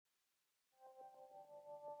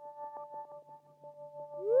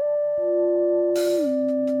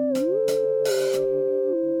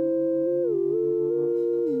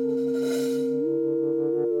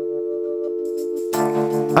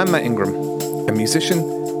I'm Matt Ingram, a musician,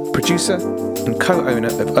 producer and co-owner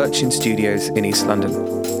of Urchin Studios in East London.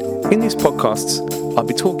 In these podcasts, I'll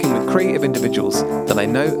be talking with creative individuals that I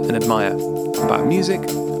know and admire about music,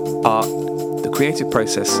 art, the creative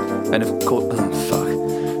process, and of course... Oh, fuck.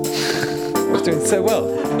 I was doing so well.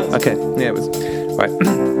 Okay, yeah, it was... Right.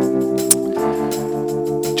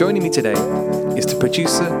 Joining me today is the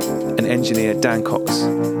producer and engineer Dan Cox,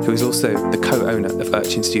 who is also the co-owner of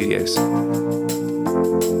Urchin Studios.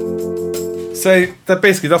 So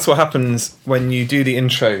that's what happens when you do the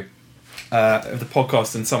intro of the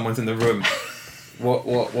podcast and someone's in the room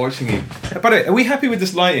watching you. By the way, are we happy with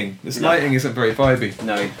this lighting? This lighting isn't very vibey.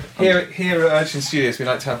 No. Here at Urchin Studios, we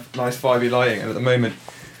like to have nice vibey lighting, and at the moment,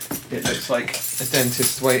 it looks like a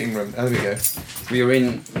dentist's waiting room. There we go. We are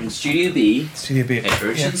in Studio B. Studio B. At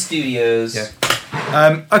Urchin Studios. Yeah.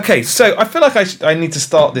 Okay, so I feel like I need to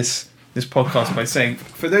start this podcast by saying,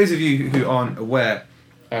 for those of you who aren't aware,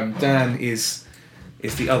 Dan is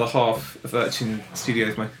the other half of Urchin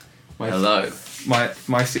Studios. Hello.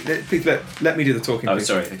 Please let me do the talking. Oh, please.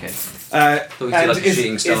 sorry. Okay. Thought we did like a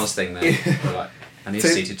shooting stars thing there. Right. And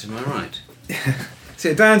he's seated to my right.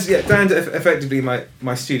 So Dan's effectively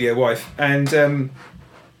my studio wife, and the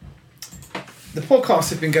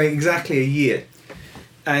podcasts have been going exactly a year.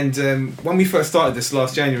 And when we first started this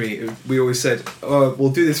last January, we always said, "Oh,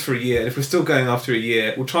 we'll do this for a year. And if we're still going after a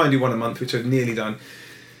year, we'll try and do one a month," which I've nearly done.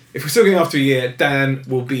 If we're still going after a year, Dan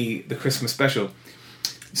will be the Christmas special.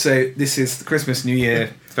 So this is the Christmas, New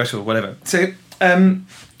Year special, whatever. So Dan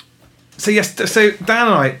and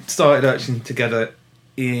I started Urchin together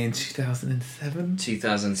in 2007.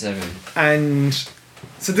 2007. And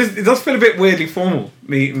so it does feel a bit weirdly formal,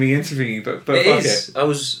 me interviewing you, but it is.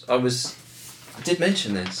 I did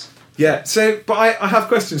mention this. Yeah. So, but I have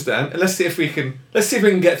questions, Dan, and let's see if we can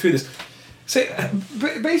get through this. So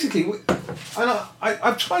basically,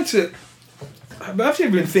 I've tried to. I've actually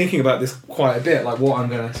been thinking about this quite a bit, like what I'm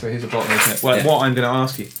going to... So here's a bottle, isn't it? What I'm going to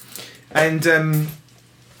ask you. And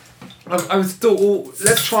I was thought,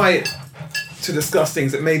 let's try to discuss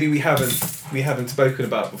things that maybe we haven't spoken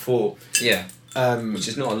about before. Yeah. Which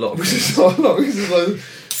is not a lot. But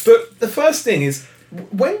the first thing is,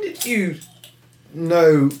 when did you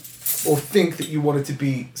know or think that you wanted to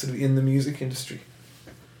be sort of in the music industry?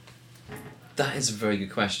 That is a very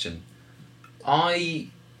good question. I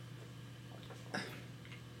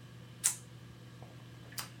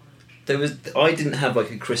didn't have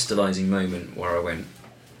like a crystallising moment where I went,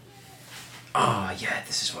 yeah,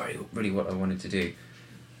 this is really what I wanted to do.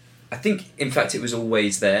 I think, in fact, it was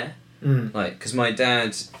always there. Like, because my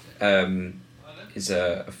dad is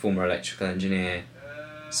a former electrical engineer,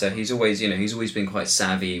 so he's always been quite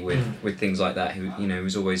savvy with things like that. He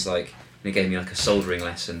was always like, he gave me like a soldering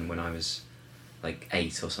lesson when I was like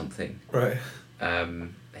 8 or something. Right.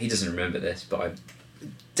 He doesn't remember this, but I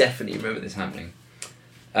definitely remember this happening.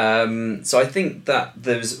 So I think that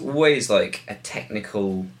there's always like a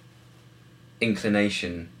technical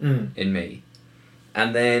inclination in me,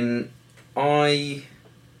 and then I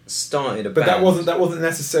started a band. But that wasn't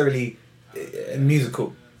necessarily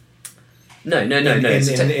musical. No. In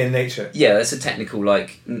nature. Yeah, that's a technical,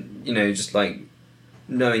 like just like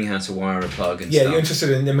knowing how to wire a plug and stuff. Yeah, you're interested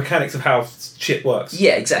in the mechanics of how shit works.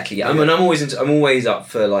 Yeah, exactly. Yeah. I mean, I'm always up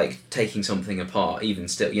for like taking something apart. Even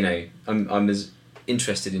still, I'm as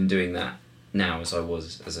interested in doing that now as I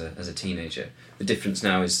was as a teenager. The difference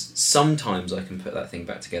now is sometimes I can put that thing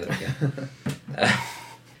back together again.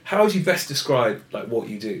 How would you best describe like what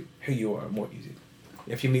you do, who you are, and what you do?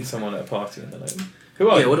 If you meet someone at a party and they're like, "Who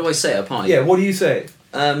are you?" Yeah, what do I say at a party? Yeah, what do you say?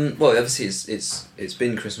 Well, obviously it's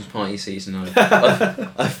been Christmas party season.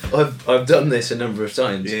 I've done this a number of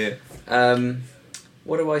times. Yeah.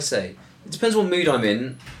 What do I say? It depends what mood I'm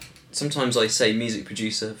in. Sometimes I say music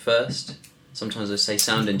producer first. Sometimes I say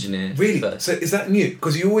sound engineer. Really? First. So is that new?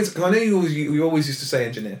 Because you I know you always used to say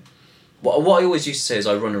engineer. What I always used to say is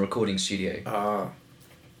I run a recording studio.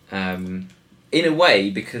 In a way,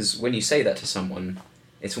 because when you say that to someone,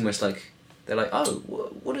 it's almost like they're like, "Oh,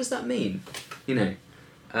 what does that mean?"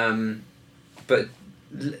 But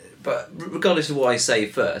regardless of what I say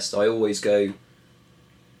first, I always go.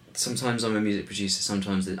 Sometimes I'm a music producer.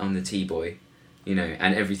 Sometimes I'm the T-boy,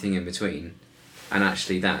 and everything in between. And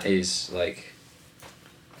actually, that is like,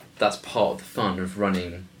 that's part of the fun of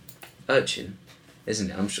running Urchin,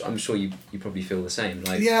 isn't it? I'm sure you probably feel the same.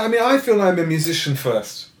 Like, yeah, I mean, I feel I'm a musician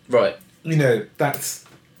first. Right. That's,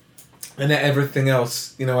 and then everything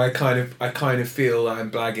else. I kind of feel like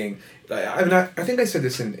I'm blagging. Like, I mean, I think I said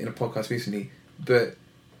this in a podcast recently, but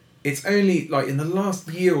it's only like in the last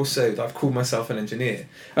year or so that I've called myself an engineer,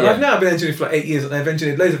 and Yeah. I've now been engineering for like 8 years, and I've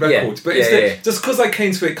engineered loads of records. But it's just because I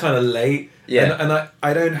came to it kind of late, and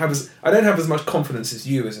I don't have as much confidence as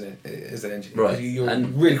you as an engineer. Right. You're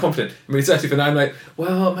And really confident, really assertive, and I'm like,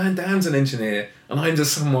 well, man, Dan's an engineer, and I'm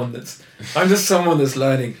just someone that's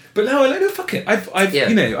learning. But now I like, no, fuck it.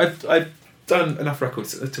 I've done enough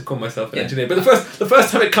records to call myself an engineer. But the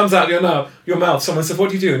first time it comes out of your mouth, someone says, "What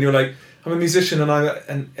do you do?" and you're like, I'm a musician and I'm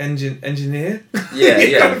an engineer. Yeah, you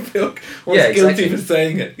yeah. kind of feel guilty for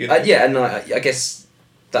saying it. You know? And I guess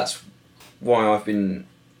that's why I've been,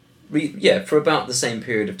 for about the same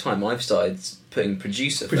period of time, I've started putting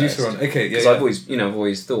producer first. On, okay, yeah. Because I've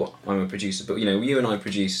always thought I'm a producer, but you and I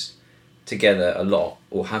produce together a lot,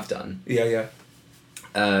 or have done. Yeah.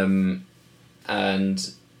 And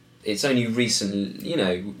it's only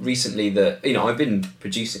recently that I've been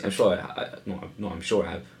producing. I'm sure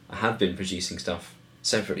I have been producing stuff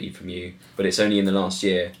separately from you, but it's only in the last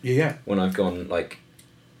year when I've gone like,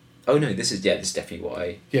 oh no, this is definitely what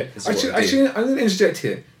I Actually, I'm going to interject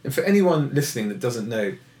here, and for anyone listening that doesn't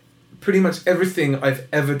know, pretty much everything I've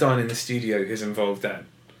ever done in the studio has involved Dan,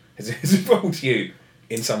 has involved you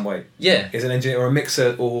in some way. Yeah, as an engineer or a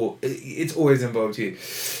mixer, or it's always involved you.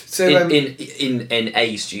 So in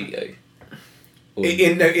a studio.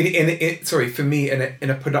 For me, in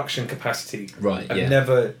a production capacity. Right. I've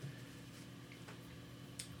never.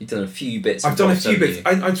 You've done a few bits. I've done a few bits.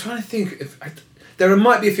 I'm trying to think. There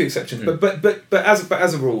might be a few exceptions, but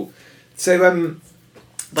as a rule, so.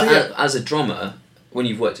 As a drummer, when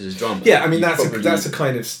you've worked as a drummer. Yeah, I mean that's a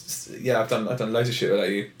kind of I've done loads of shit like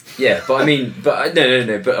you. Yeah, but I mean,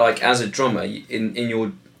 no. But like as a drummer, in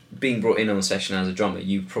your being brought in on a session as a drummer,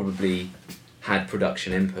 you probably had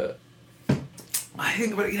production input. I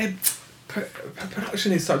think, but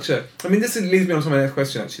production is such a. I mean, this leads me on to my next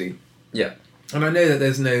question actually. Yeah. And I know that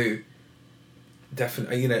there's no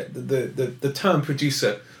definite. The term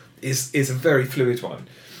producer is a very fluid one.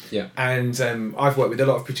 Yeah. And I've worked with a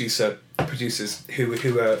lot of producers who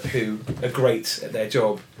are great at their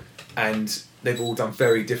job, and they've all done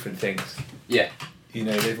very different things. Yeah.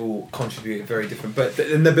 They've all contributed very different, but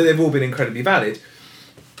they've all been incredibly valid.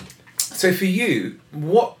 So for you,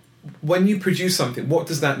 when you produce something, what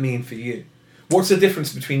does that mean for you? What's the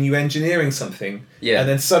difference between you engineering something and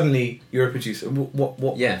then suddenly you're a producer?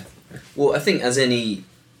 What? Yeah. Well, I think as any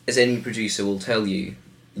producer will tell you,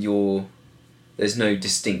 there's no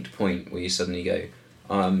distinct point where you suddenly go,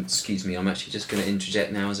 excuse me, I'm actually just going to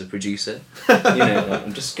interject now as a producer.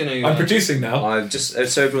 I'm just going to. I'm producing now. I've just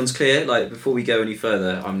so everyone's clear. Like before we go any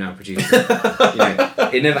further, I'm now producing.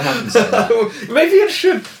 It never happens like that. Maybe it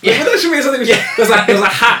should. Yeah. Maybe that should be something. There's a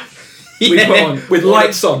hat we put on with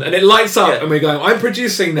lights on, and it lights up, and we go, I'm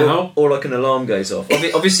producing now. Or like an alarm goes off.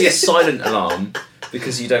 Obviously, a silent alarm.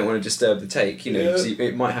 Because you don't want to disturb the take,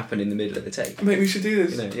 it might happen in the middle of the take. Maybe we should do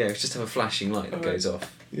this. Just have a flashing light that goes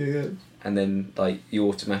off. Yeah. And then, you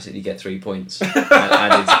automatically get 3 points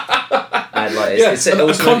added.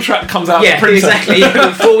 A contract comes out. Yeah, exactly.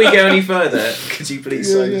 Before we go any further, could you please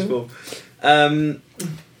sign this form?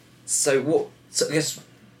 So I guess.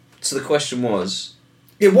 So the question was.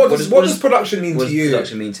 Yeah. What does production mean to you? What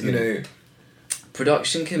does production mean to me?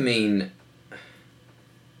 Production can mean.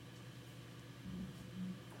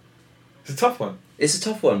 It's a tough one. It's a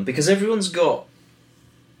tough one because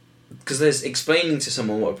there's explaining to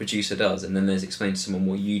someone what a producer does, and then there's explaining to someone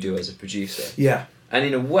what you do as a producer. Yeah. And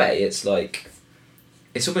in a way, it's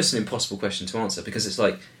almost an impossible question to answer because it's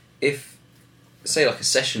like if, say, like a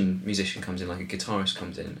session musician comes in, like a guitarist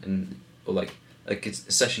comes in, or like a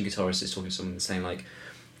session guitarist is talking to someone and saying like,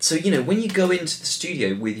 so when you go into the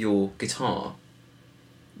studio with your guitar.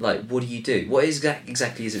 Like, what do you do? What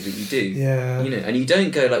exactly is it that you do? Yeah. And you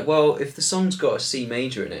don't go like, well, if the song's got a C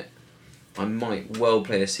major in it, I might well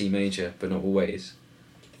play a C major, but not always.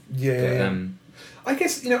 Yeah. I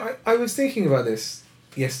guess, I was thinking about this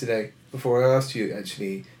yesterday before I asked you,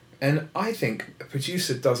 actually, and I think a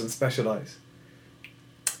producer doesn't specialise.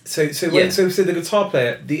 So the guitar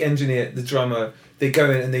player, the engineer, the drummer, they go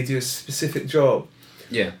in and they do a specific job.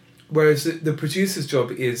 Yeah. Whereas the producer's job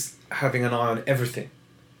is having an eye on everything.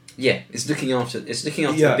 Yeah, it's looking after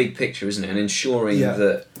the big picture, isn't it? And ensuring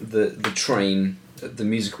that the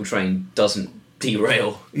musical train doesn't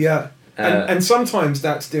derail. Yeah, and sometimes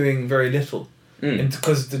that's doing very little, and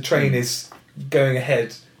because the train is going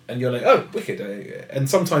ahead, and you're like, oh, wicked, and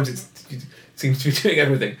sometimes it seems to be doing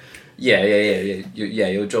everything. Yeah.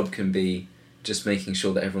 Your job can be just making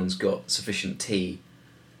sure that everyone's got sufficient tea,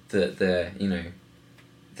 that they're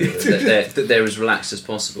that they're as relaxed as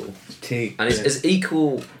possible. Tea, and it's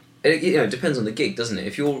equal. It depends on the gig, doesn't it?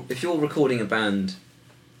 If you're recording a band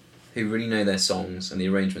who really know their songs and the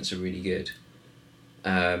arrangements are really good,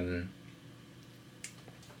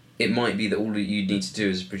 it might be that all you need to do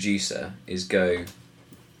as a producer is go,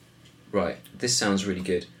 right, this sounds really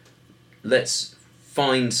good. Let's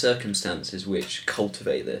find circumstances which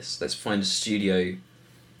cultivate this. Let's find a studio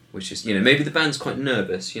which is, maybe the band's quite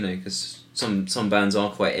nervous, because some bands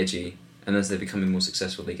are quite edgy, and as they're becoming more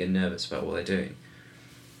successful, they get nervous about what they're doing.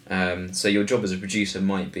 So your job as a producer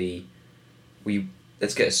might be,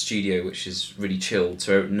 let's get a studio which is really chilled,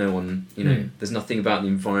 so no one, there's nothing about the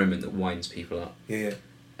environment that winds people up. Yeah.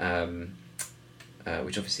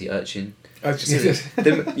 Which obviously Urchin.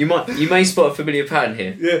 You may spot a familiar pattern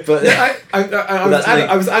here. Yeah, but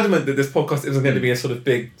I was adamant that this podcast isn't going to be a sort of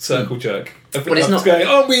big circle jerk. But it's not going.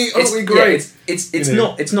 Aren't we great? Yeah,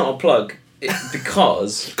 it's not a plug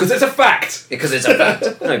because it's a fact. Because it's a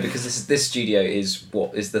fact. No, because this studio is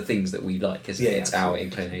what is the things that we like. Isn't it? It's our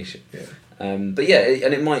inclination. Yeah. But yeah,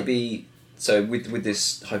 and it might be so with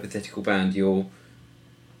this hypothetical band, you're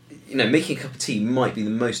making a cup of tea might be the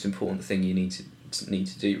most important thing you need to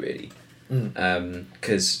do really.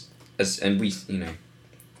 Because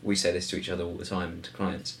we say this to each other all the time and to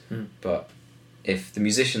clients, but if the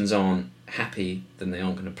musicians aren't happy, then they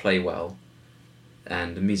aren't going to play well,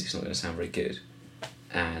 and the music's not going to sound very good,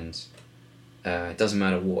 and it doesn't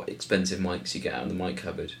matter what expensive mics you get out of the mic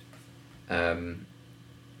cupboard.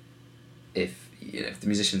 If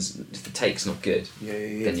the take's not good,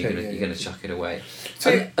 then you're gonna chuck it away.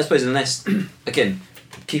 So I suppose unless, again,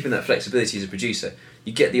 keeping that flexibility as a producer,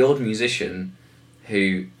 you get the odd musician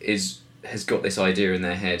who has got this idea in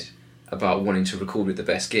their head about wanting to record with the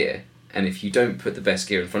best gear, and if you don't put the best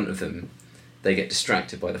gear in front of them, they get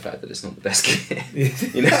distracted by the fact that it's not the best gear.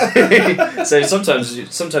 So sometimes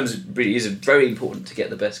it really is very important to get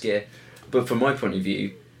the best gear, but from my point of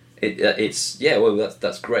view, it's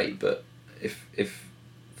that's great, but if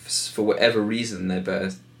for whatever reason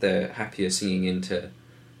they're happier singing into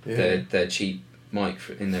their cheap mic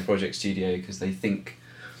in their project studio because they think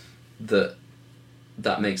that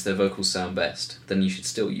makes their vocals sound best, then you should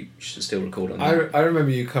still record on that. I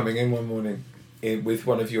remember you coming in one morning with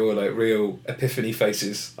one of your real epiphany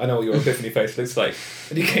faces. I know what your epiphany face looks like.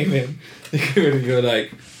 And you came in and you were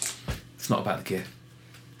like, it's not about the gear,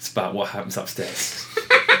 it's about what happens upstairs.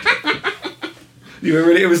 You were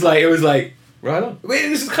really. It was like right on. Well,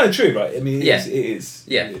 this is kind of true, right? I mean, it is.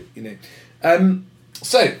 Yeah.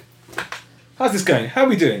 So, how's this going? How are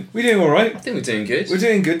we doing? We doing all right? I think we're doing good. We're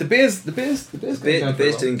doing good. The beer's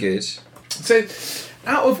doing good. So,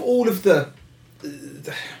 out of all of the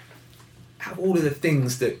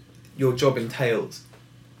things that your job entails,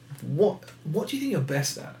 what do you think you're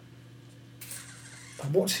best at?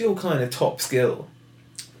 What's your kind of top skill?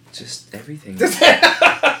 Just everything.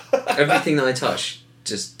 Everything that I touch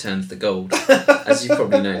just turns to gold, as you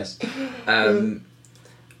probably noticed.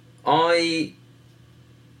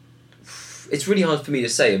 It's really hard for me to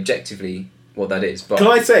say objectively what that is. But Can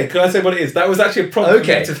I say what it is? That was actually a problem for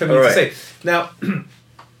me to say. Now,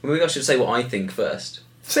 maybe I should say what I think first.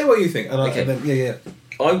 Say what you think. Okay. And then,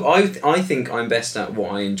 I think I'm best at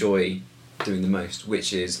what I enjoy doing the most,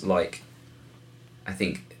 which is I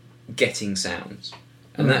think getting sounds,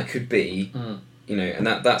 and that could be. And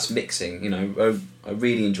that's mixing. I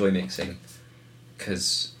really enjoy mixing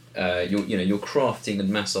because you're crafting and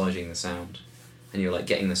massaging the sound, and you're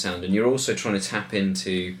getting the sound, and you're also trying to tap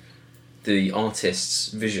into the artist's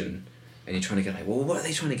vision, and you're trying to get what are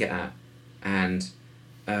they trying to get at, and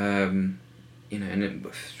so you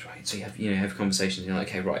have conversations. And you're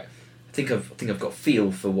okay, right. I think I've got a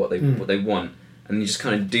feel for what they want, and you just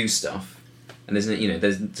kind of do stuff, and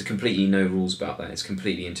there's completely no rules about that. It's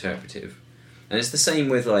completely interpretive. And it's the same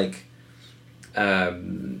with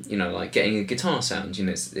getting a guitar sound.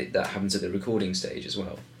 That happens at the recording stage as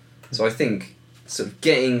well. So I think sort of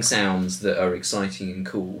getting sounds that are exciting and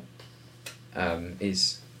cool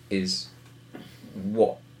is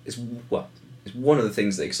one of the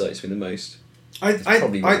things that excites me the most. I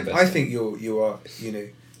think you are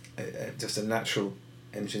just a natural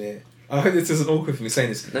engineer. I hope this isn't awkward for me saying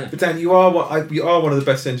this, no. But Dan, you are one of the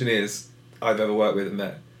best engineers I've ever worked with and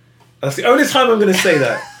met. That's the only time I'm going to say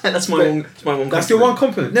that. That's my one compliment. That's your one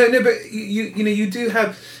compliment. No, but you do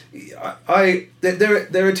have.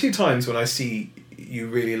 There are two times when I see you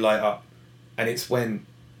really light up, and it's when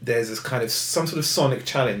there's this kind of some sort of sonic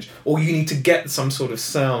challenge, or you need to get some sort of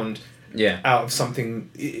sound out of something.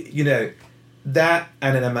 That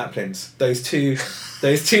and an Maplins. Those two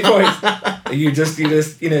points. you just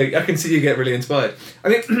I can see you get really inspired. I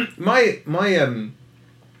mean,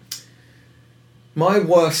 my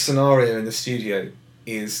worst scenario in the studio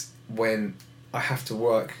is when I have to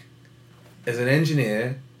work as an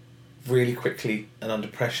engineer really quickly and under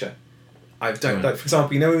pressure. I don't like, for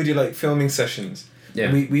example, when we do like filming sessions.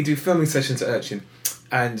 Yeah. We do filming sessions at Urchin,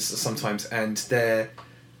 and sometimes, and they're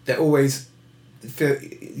always.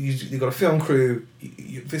 You've got a film crew.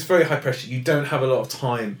 It's very high pressure. You don't have a lot of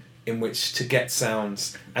time in which to get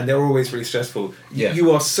sounds, and they're always really stressful. Yeah. You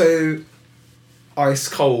are so ice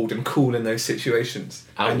cold and cool in those situations.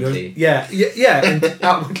 Outwardly. And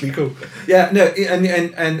outwardly cool. Yeah, no,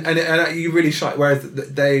 and you really shine. Whereas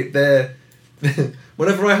they're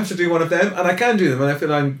whenever I have to do one of them, and I can do them, and I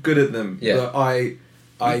feel I'm good at them. Yeah. But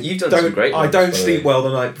You've done some great ones, I don't by the sleep way. well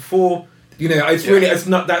the night before. It's really, it's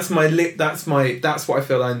not. That's what I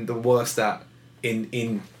feel I'm the worst at.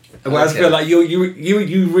 Whereas I feel like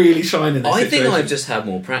you really shine in this I situation. think I've just had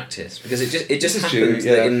more practice because it just This is happens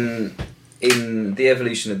true, yeah. that in the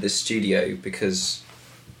evolution of this studio, because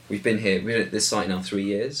we've been at this site now 3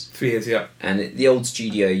 years. 3 years, yeah. And the old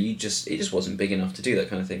studio, it just wasn't big enough to do that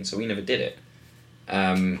kind of thing, so we never did it.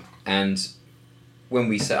 And when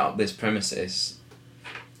we set up this premises,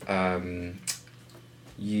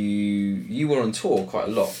 you were on tour quite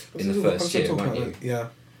a lot in the first year, weren't you? Yeah.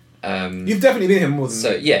 You've definitely been here more than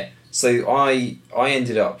so me. yeah. So I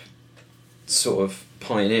ended up sort of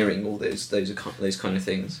pioneering all those kind of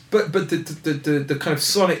things. But the kind of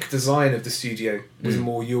sonic design of the studio was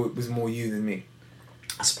more you than me.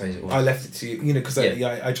 I suppose it was. I left it to you, because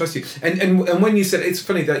I trust you. And when you said, it's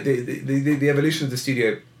funny that the evolution of the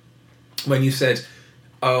studio, when you said,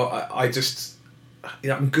 I'm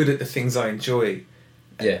good at the things I enjoy.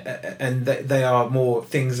 Yeah. And they are more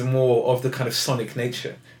things and more of the kind of sonic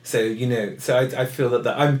nature. So I feel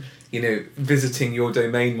that I'm visiting your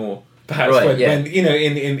domain more perhaps when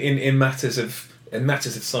in matters of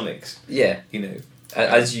sonics. Yeah.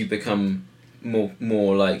 As you become more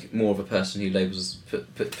of a person who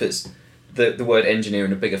puts the word engineer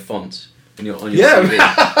in a bigger font on your CV.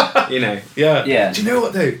 Yeah. Yeah. Do you know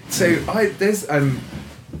what though? So I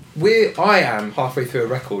am halfway through a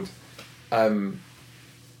record.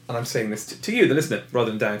 And I'm saying this to you, the listener, rather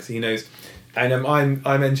than Dan, because he knows. And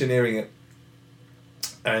I'm engineering it,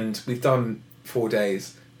 and we've done 4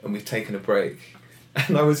 days, and we've taken a break.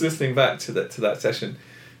 And I was listening back to that session,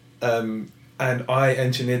 and I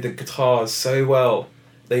engineered the guitars so well.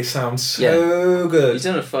 They sound so good. You've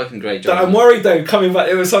done a fucking great job. But I'm worried though, coming back,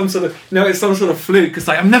 it was some sort of fluke, because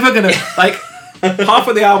I'm never gonna half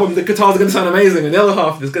of the album the guitars are gonna sound amazing, and the other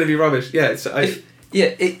half is gonna be rubbish. Yeah,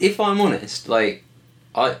 if I'm honest,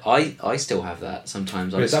 I still have that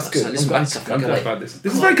sometimes. That's good. I'm glad about this.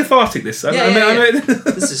 This is on. very cathartic. This. I know.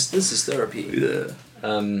 This is therapy.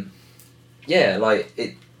 Yeah.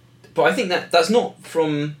 But I think that's not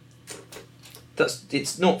from.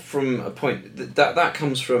 It's not from a point that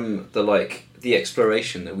comes from the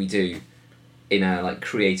exploration that we do in our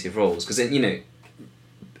creative roles, because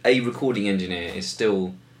a recording engineer is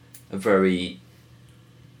still a very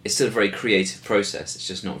creative process. It's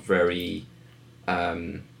just not very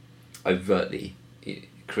overtly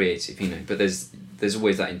creative, but there's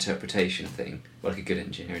always that interpretation thing, like a good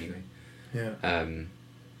engineer anyway. Yeah.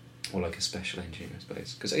 Or like a special engineer, I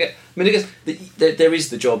suppose. Because I guess there is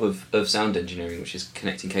the job of sound engineering, which is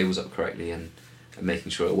connecting cables up correctly and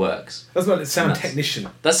making sure it works. That's not sound technician.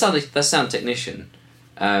 That's sound technician.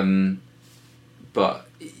 But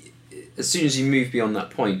as soon as you move beyond that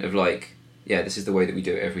point of this is the way that we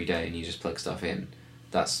do it every day, and you just plug stuff in,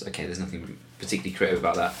 that's okay. There's nothing particularly creative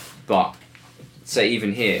about that. But say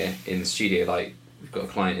even here in the studio, we've got a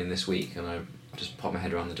client in this week, and I just popped my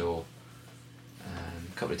head around the door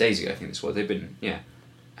a couple of days ago. I think that's what they've been. Yeah,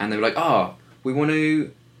 and they were like, we want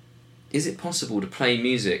to. Is it possible to play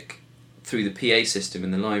music through the PA system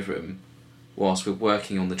in the live room whilst we're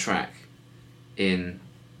working on the track in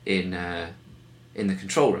the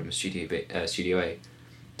control room of Studio A,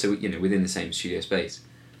 so within the same studio space?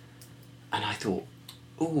 And I thought,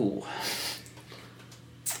 ooh.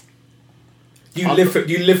 You live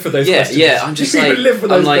for those questions. Yeah, I'm just you live for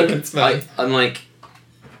those moments, man. I'm like,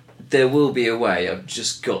 there will be a way. I've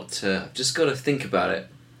just got to think about it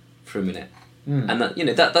for a minute. And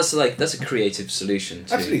that's a creative solution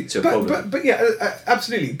to a problem. But yeah,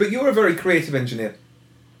 absolutely. But you're a very creative engineer,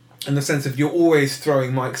 in the sense of you're always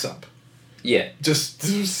throwing mics up. Yeah. Just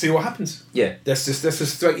see what happens. Yeah. That's just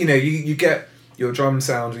you get your drum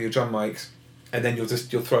sound or your drum mics, and then you'll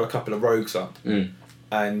throw a couple of rogues up.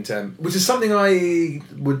 And which is something I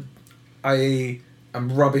am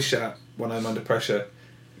rubbish at when I'm under pressure.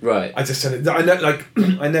 Right. I just I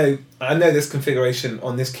know this configuration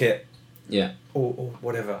on this kit. Yeah. Or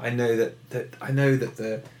whatever. I know that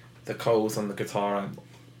the coals on the guitar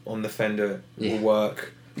on the Fender will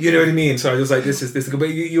work. You know what I mean? So I was like, this is good. But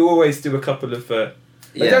you always do a couple of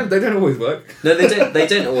They don't always work. No, they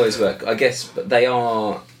don't always work, I guess, but they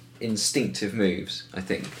are instinctive moves, I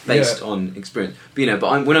think, based on experience.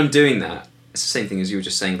 But when I'm doing that, it's the same thing as you were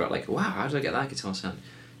just saying about, like, wow, how did I get that guitar sound?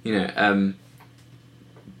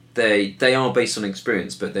 They are based on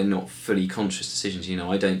experience, but they're not fully conscious decisions.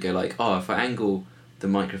 I don't go like, if I angle the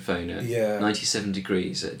microphone at 97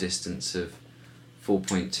 degrees at a distance of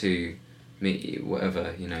 4.2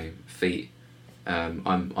 feet,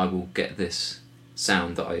 I will get this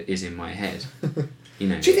sound that is in my head. Do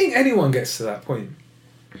you think anyone gets to that point?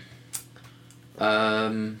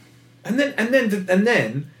 And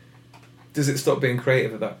then does it stop being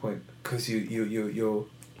creative at that point? Because you're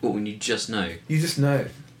when you just know. You just know.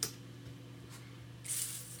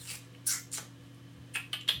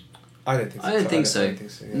 I don't think so. I don't think so.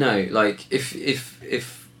 Yeah. No, like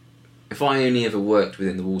if I only ever worked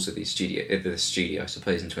within the walls of the studio, I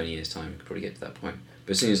suppose in 20 years' time I could probably get to that point.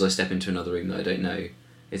 But as soon as I step into another room that I don't know,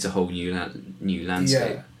 it's a whole new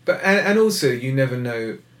landscape. Yeah, but and also you never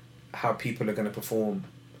know how people are going to perform.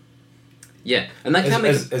 Yeah, and that can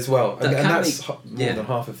as well, and that's more than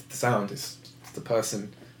half of the sound is the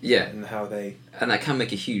person. Yeah, and how they. And that can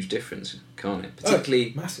make a huge difference, can't it?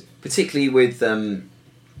 Massive. Particularly with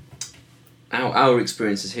our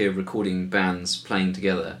experiences here of recording bands playing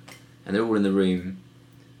together, and they're all in the room,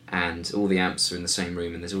 and all the amps are in the same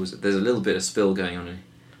room, and there's a little bit of spill going on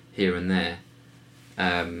here and there.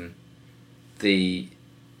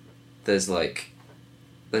 There's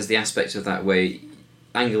the aspect of that where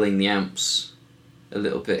angling the amps a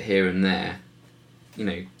little bit here and there,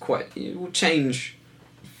 it will change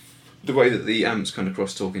the way that the amps kind of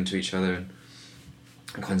cross-talk into each other and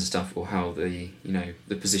all kinds of stuff, or how the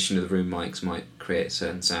position of the room mics might create a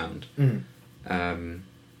certain sound.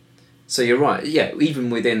 So you're right, even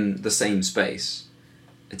within the same space,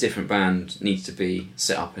 a different band needs to be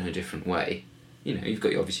set up in a different way. You've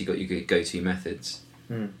obviously got your go-to methods.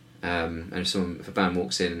 And if a band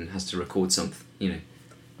walks in and has to record something, you've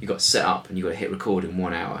got to set up and you've got to hit record in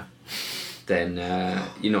 1 hour, then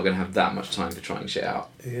you're not going to have that much time for trying shit out.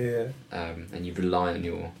 Yeah. And you rely on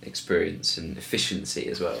your experience and efficiency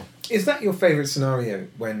as well. Is that your favourite scenario,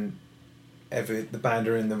 when the band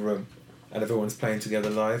are in the room and everyone's playing together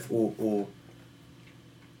live, or?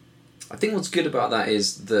 I think what's good about that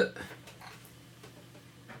is that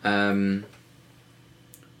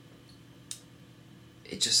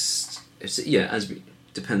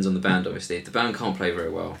depends on the band, obviously. If the band can't play very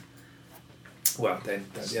well, then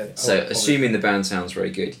so assuming the band sounds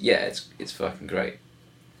very good, it's fucking great.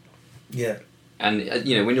 Yeah. And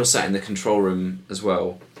when you're sat in the control room as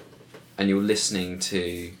well, and you're listening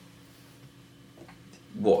to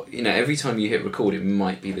every time you hit record, it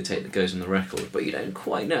might be the tape that goes on the record, but you don't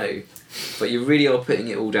quite know. But you really are putting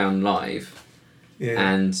it all down live,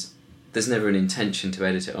 and there's never an intention to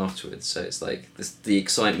edit it afterwards. So it's like the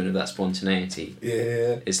excitement of that spontaneity.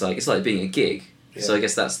 Yeah. It's like being a gig. Yeah. So I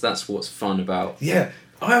guess that's what's fun about. Yeah,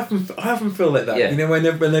 I often feel like that. Yeah. When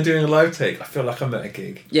they're doing a live take, I feel like I'm at a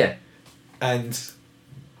gig. Yeah. And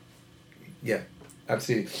yeah,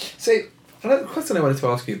 absolutely. So another question I wanted to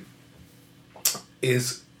ask you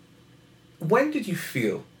is, when did you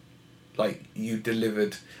feel like you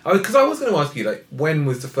delivered? Because I was going to ask you, like, when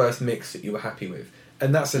was the first mix that you were happy with?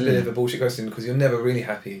 And that's a bit of a bullshit question, because you're never really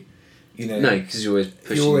happy, No, because you're always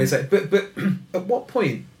pushing. You're always like, but at what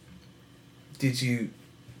point do you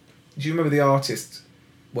remember the artist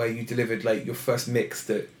where you delivered like your first mix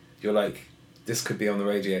that you're like, this could be on the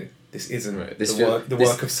radio? This isn't the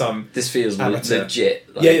work of some. This feels amateur.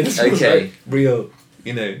 Legit. Like, this feels okay, like real.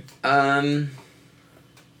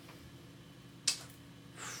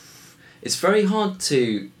 It's very hard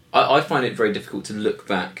to. I find it very difficult to look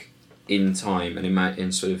back in time and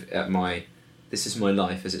in sort of at my. This is my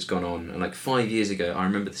life as it's gone on, and like 5 years ago, I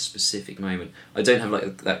remember the specific moment. I don't have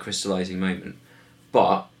like that crystallizing moment,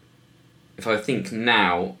 but if I think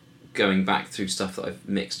now, going back through stuff that I've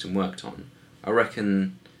mixed and worked on, I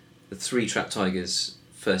reckon the 3 Trap Tigers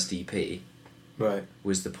first EP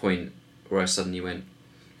was the point where I suddenly went.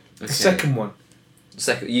 Okay. The second one.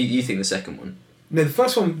 You think the second one? No, the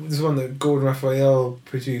first one was the one that Gordon Raphael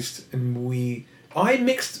produced, and I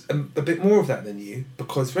mixed a bit more of that than you,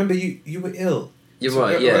 because remember you were ill. You're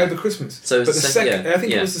right, yeah. Over Christmas. So it was the second. I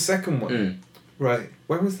think it was the second one. Mm. Right.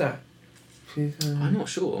 When was that? I'm not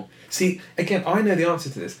sure. See, again, I know the answer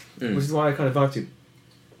to this, which is why I kind of asked you.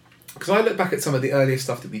 Because I look back at some of the earlier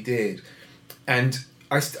stuff that we did, and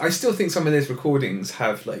I still think some of those recordings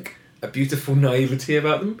have like a beautiful naivety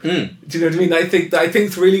about them. Mm. Do you know what I mean? I think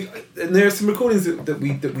it's really, and there are some recordings that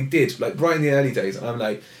we did like right in the early days, and I'm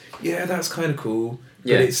like, yeah, that's kind of cool.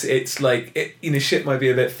 Yeah. But it's like shit might be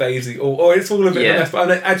a bit phasey, or it's all a bit of a mess. But I'm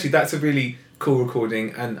like, actually, that's a really cool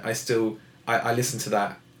recording, and I still I listen to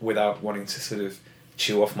that without wanting to sort of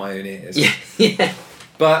chew off my own ears. Yeah, yeah.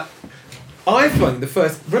 But I flung the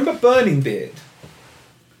first. Remember Burning Beard?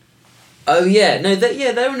 Oh yeah, no,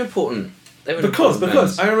 they're an important.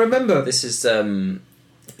 Because I remember this is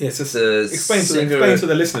yes. explain to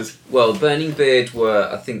the listeners. Well, Burning Beard were,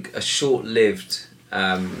 I think, a short-lived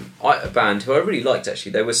a band who I really liked.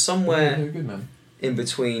 Actually, they were somewhere Good, man. in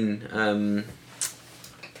between.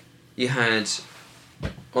 You had,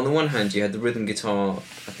 on the one hand, you had the rhythm guitar.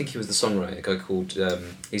 I think he was the songwriter, a guy called.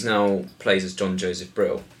 He's now plays as John Joseph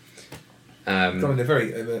Brill. Gone in a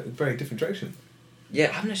very different direction. Yeah,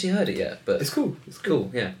 I haven't actually heard it yet, but it's cool. It's cool.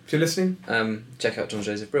 Yeah, if you're listening, check out John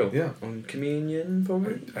Joseph Brill. Yeah, on Communion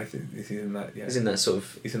probably. I think he's in that. Yeah, he's in that sort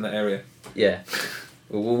of. He's in that area. Yeah,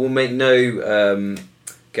 we'll make no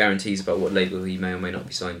guarantees about what label he may or may not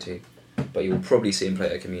be signed to, but you will probably see him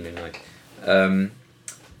play at Communion night.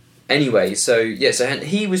 Anyway, so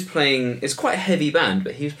he was playing. It's quite a heavy band,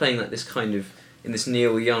 but he was playing like this kind of in this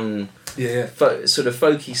Neil Young, sort of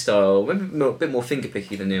folky style, maybe a bit more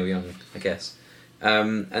fingerpicky than Neil Young, I guess.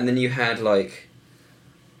 And then you had like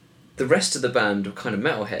the rest of the band were kind of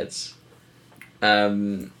metalheads. I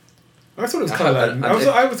thought it was kind of like I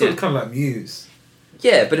thought it was kind of like Muse.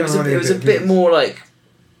 Yeah, but it was a bit more like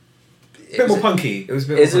a bit more punky. It was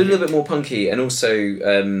a little bit more punky, and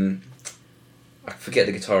also I forget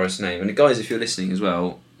the guitarist's name. And the guys, if you're listening as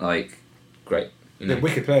well, like great. You know. They're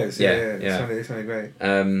wicked players. Yeah. They sounded great.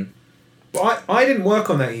 But I didn't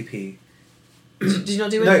work on that EP. Did you not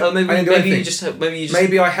do it? No, oh,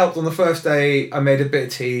 maybe I helped on the first day. I made a bit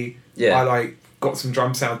of tea. Yeah. I like got some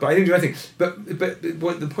drum sound, but I didn't do anything. But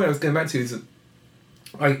what the point I was going back to is that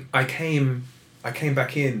I came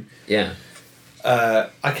back in. Yeah.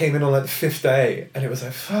 I came in on like the 5th day, and it was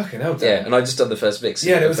like fucking hell. Yeah, and I just done the first mix.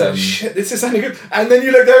 Yeah, and it was like shit. This is sounding good. And then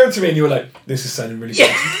you looked over to me, and you were like, "This is sounding really good."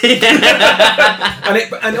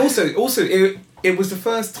 and also it was the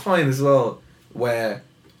first time as well where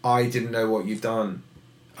I didn't know what you'd done.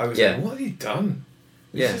 I was like, "What have you done?"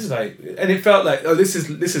 This is like, and it felt like, "Oh, this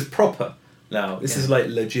is proper now. This is like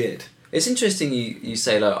legit." It's interesting you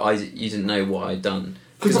say like you didn't know what I'd done.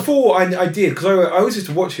 Because before I did, because I always used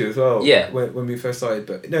to watch you as well. Yeah. When we first started,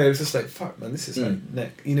 but no, it was just like, fuck, man, this is like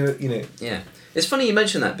neck. You know. Yeah, it's funny you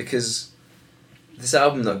mention that because this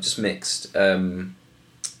album that I've just mixed.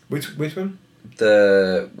 Which one?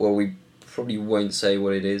 We probably won't say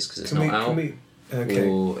what it is because it's not out. Okay.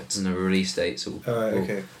 Or it doesn't have a release date.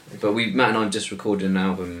 Okay. But Matt and I have just recorded an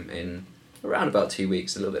album in around about 2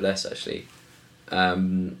 weeks, a little bit less actually,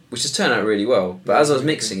 which has turned out really well. But as I was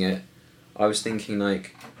mixing it, I was thinking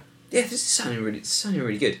like, yeah, this is sounding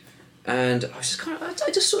really good, and I was just I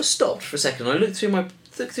just sort of stopped for a second. I looked through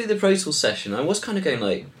the Pro Tools session. I was kind of going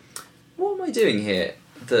like, what am I doing here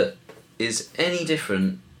that is any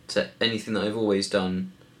different to anything that I've always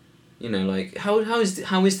done? You know, like how is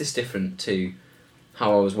this different to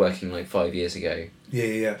how I was working like 5 years ago?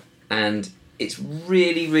 Yeah. And it's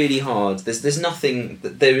really, really hard. There's nothing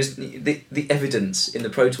that there is the evidence in the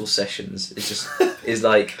Pro Tools sessions. It just is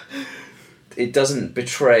like. It doesn't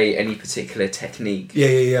betray any particular technique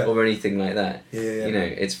or anything like that. Yeah. You know,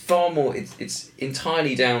 it's far more. It's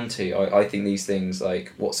entirely down to I think these things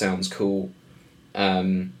like what sounds cool,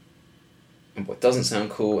 and what doesn't sound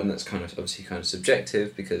cool, and that's kind of obviously kind of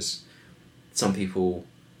subjective because some people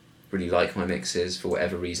really like my mixes for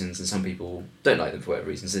whatever reasons, and some people don't like them for whatever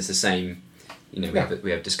reasons. It's the same. You know,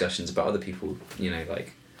 we have discussions about other people. You know,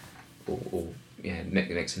 like or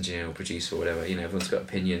mix engineer or producer or whatever, you know, everyone's got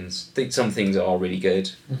opinions. I think some things are really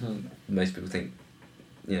good. Mm-hmm. Most people think,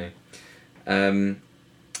 you know.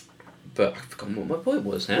 But I've forgotten what my point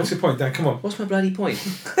was now. What's your point, Dan? Come on. What's my bloody point?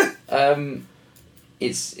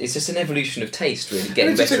 It's just an evolution of taste, really,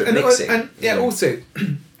 getting better at mixing. And also,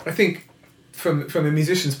 I think from a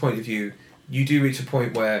musician's point of view, you do reach a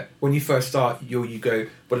point where when you first start, you go,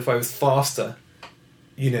 what if I was faster?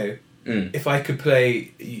 You know, if I could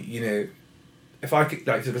play, you know, if I could,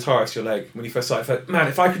 like the guitarist, you're like, when you first started,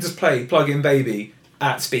 if I could just play Plug In Baby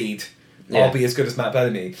at speed, I'll be as good as Matt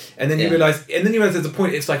Bellamy. And then you realise there's a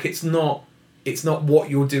point, it's like, it's not what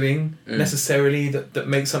you're doing necessarily that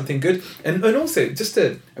makes something good. And also,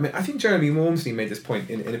 I think Jeremy Walmsley made this point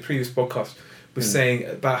in a previous podcast, was saying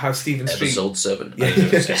about how Stephen Street... Episode 7. Yeah.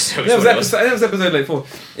 That was episode like 4.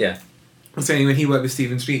 Yeah. Was saying when he worked with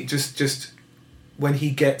Stephen Street, just when he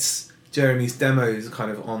gets Jeremy's demos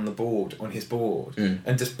kind of on his board,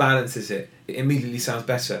 and just balances it, it immediately sounds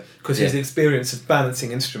better because his experience of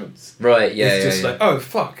balancing instruments. Right. Yeah. It's just like, oh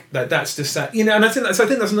fuck, that's just that, you know. And I think that's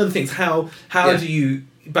another thing. Is how do you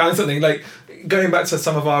balance something like going back to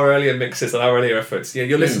some of our earlier mixes and our earlier efforts? You know,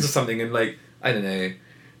 you'll listen to something and like I don't know,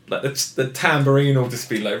 like the tambourine will just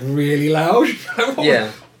be like really loud.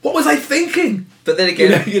 What was I thinking? But then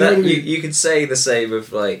again, you know what I mean? you could say the same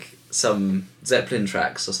of like some Zeppelin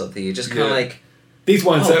tracks or something. You just kind of like these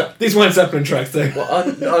weren't Zeppelin tracks though.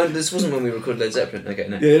 Well, this wasn't when we recorded Led Zeppelin. Okay,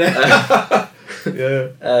 no.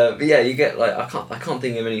 But yeah, you get like I can't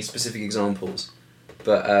think of any specific examples,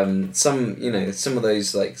 but some of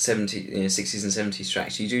those like 60s and 70s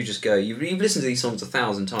tracks, you do just go. You've listened to these songs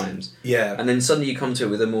 1,000 times. Yeah. And then suddenly you come to it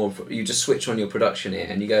with you just switch on your production here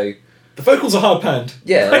and you go. The vocals are hard panned.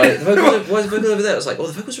 Yeah, like the vocals. Why is the vocal over there? It's like, the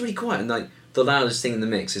vocals are really quiet, and like the loudest thing in the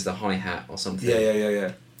mix is the hi hat or something.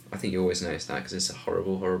 Yeah. I think you always notice that because it's a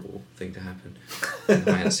horrible, horrible thing to happen. I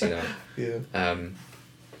had to see that. Yeah.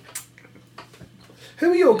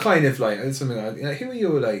 Who are your kind of like something like who are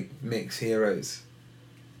your like mix heroes?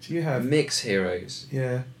 Do you have mix heroes?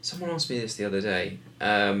 Yeah. Someone asked me this the other day.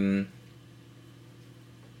 I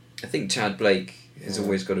think Chad Blake has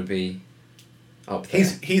always got to be up there.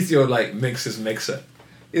 He's your like mixer's mixer,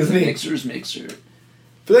 isn't he? Mixer's mixer.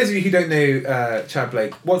 For those of you who don't know Chad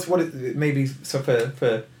Blake, maybe so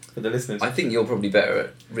for the listeners? I think you're probably better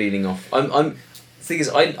at reading off. The thing is,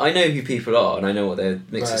 I know who people are and I know what their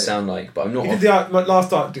mixes sound like, but I'm not. You did the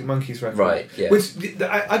last Arctic Monkeys record, right? Yeah. Which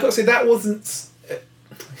I got to say that wasn't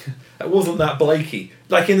that Blakey.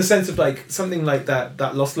 Like in the sense of like something like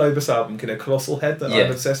that Lost Lobos album, Colossal Head that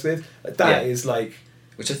I'm obsessed with. That is like.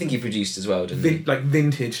 Which I think he produced as well, didn't he? Like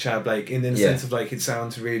vintage Chad Blake, in the sense of like it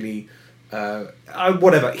sounds really,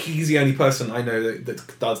 whatever. He's the only person I know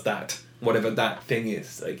that does that. Whatever that thing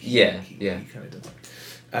is, like he kind of does.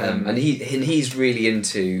 And he's really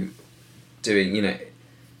into doing. You know,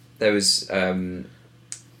 there was Leo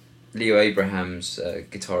Abraham's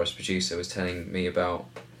guitarist producer was telling me about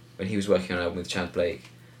when he was working on an album with Chad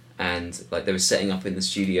Blake, and like they were setting up in the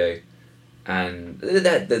studio. And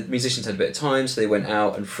the musicians had a bit of time, so they went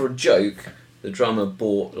out, and for a joke, the drummer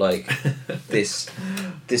bought like this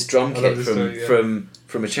drum kit from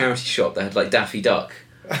a charity shop that had like Daffy Duck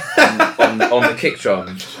on the kick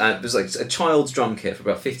drum, and it was like a child's drum kit for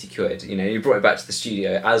about 50 quid. You know, he brought it back to the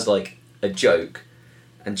studio as like a joke,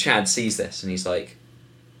 and Chad sees this and he's like,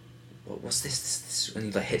 "What's this?" And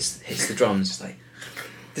he like hits the drums, just like.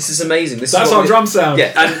 This is amazing. That's our drum sound.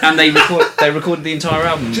 Yeah, and they recorded the entire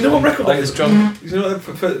album. Do you know what record on this drum? Do you know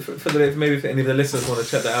what, maybe if any of the listeners want to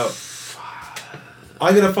check that out?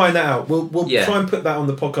 I'm going to find that out. We'll try and put that on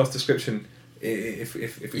the podcast description if we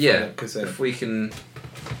find it, because if we can.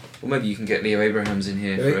 Well, maybe you can get Leo Abrahams in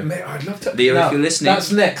here. I'd love to. Leo, if you're listening,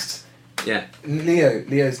 that's next. Yeah,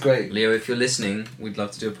 Leo's great. Leo, if you're listening, we'd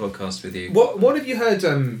love to do a podcast with you. What have you heard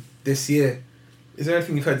this year? Is there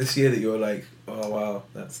anything you've heard this year that you're like, oh wow,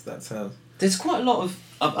 that sounds... There's quite a lot of...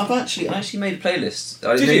 I actually made a playlist.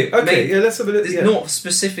 Did you? Okay, let's have a look. It's not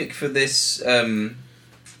specific for this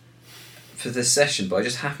session, but I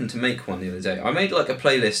just happened to make one the other day. I made like a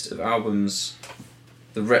playlist of albums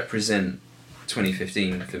that represent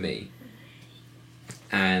 2015 for me.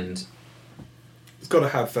 And... It's got to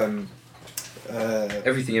have...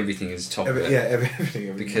 Everything is top.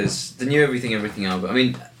 Everything. Because the new Everything album... I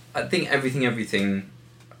mean... I think Everything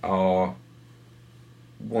are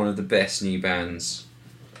one of the best new bands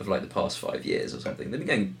of like the past 5 years or something. They've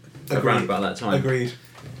been going around about that time. Agreed.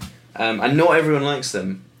 And not everyone likes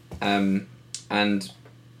them. And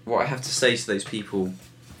what I have to say to those people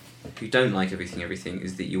who don't like Everything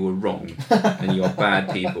is that you are wrong and you are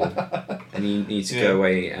bad people and you need to go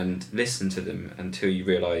away and listen to them until you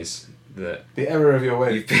realise that the error of your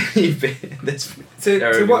ways. You've been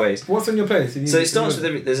error of your ways. What's on your playlist? So it starts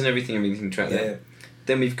with there's an Everything track there. Yeah.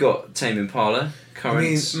 Then we've got Tame Impala,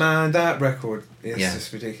 Currents. I mean, man, that record is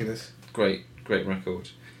just ridiculous. Great record.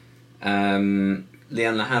 Leanne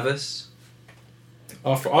La Havas.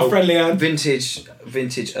 Our friend Leanne.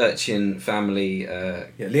 Vintage Urchin family.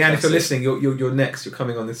 Leanne, if you're listening, you're next. You're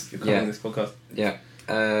coming on this. You're coming on this podcast. Yeah.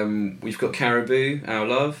 We've got Caribou, Our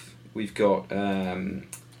Love. We've got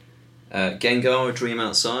Gengar, A Dream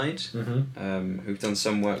Outside. Mm-hmm. Who've done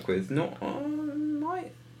some work with. I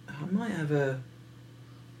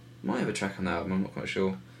might have a track on that album. I'm not quite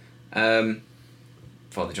sure.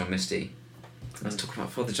 Father John Misty. Let's talk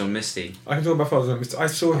about Father John Misty. I can talk about Father John Misty. I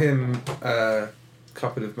saw him a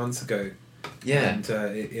couple of months ago. Yeah. And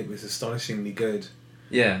it was astonishingly good.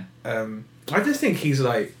 Yeah. I just think he's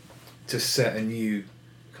like just set a new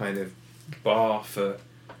kind of bar for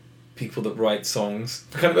people that write songs.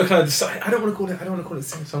 I don't want to call it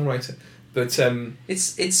singer-songwriter, but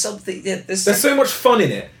it's something. Yeah, there's so much fun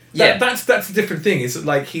in it. That's a different thing. It's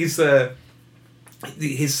like his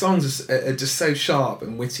songs are just so sharp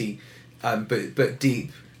and witty, but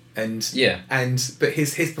deep, and but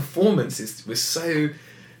his performance was so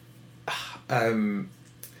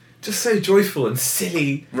just so joyful and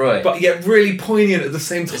silly, right? But yet really poignant at the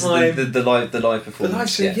same time. The live performance. The live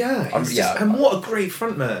show, and what a great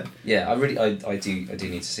frontman. Yeah, I do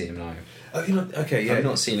need to see him live. Oh, you know, okay, yeah. I've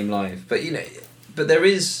not seen him live, but but there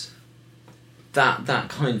is that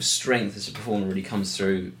kind of strength as a performer really comes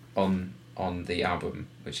through on the album,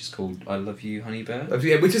 which is called "I Love You, Honey Bear."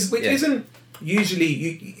 Which isn't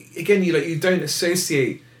usually you don't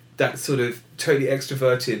associate that sort of totally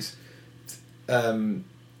extroverted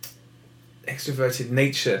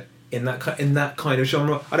nature in that kind of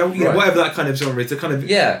genre. I don't whatever that kind of genre is, the kind of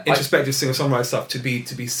introspective singer-songwriter stuff to be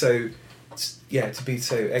so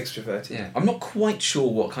extroverted. Yeah, I'm not quite sure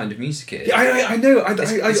what kind of music it is. Yeah, I know.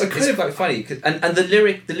 It's quite funny, and the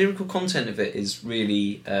lyrical content of it is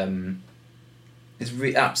really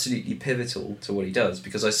absolutely pivotal to what he does,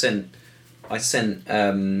 because I sent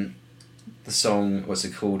the song, what's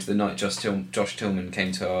it called, the night Josh Tillman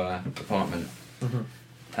came to our apartment,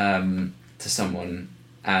 to someone,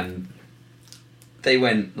 and they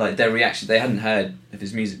went, like, their reaction, they hadn't heard of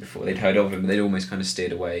his music before, they'd heard of him, but they'd almost kind of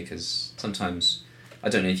steered away, because sometimes, I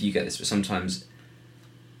don't know if you get this, but sometimes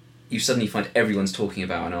you suddenly find everyone's talking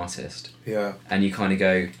about an artist. Yeah. And you kind of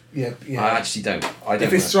go, I actually don't.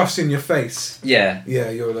 If it's thrust in your face. Yeah. Yeah,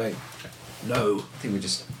 you're like, no. I think we're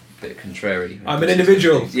just a bit contrary. I'm an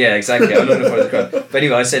individual. Yeah, exactly. I'm not going to follow the crowd. But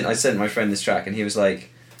anyway, I sent my friend this track, and he was like,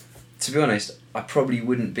 to be honest, I probably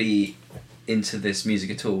wouldn't be into this music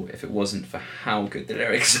at all if it wasn't for how good the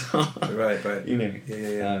lyrics are. Right. You know.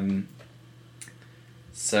 Yeah.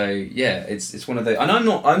 So yeah, it's one of those, and I'm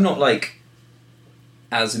not like,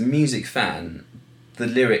 as a music fan, the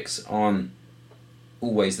lyrics aren't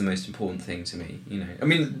always the most important thing to me. You know, I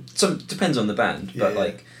mean, depends on the band, but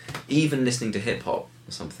like, even listening to hip hop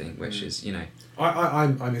or something, which is, you know,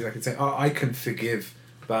 I'm exactly the same. I can forgive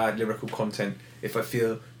bad lyrical content if I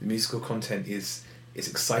feel the musical content is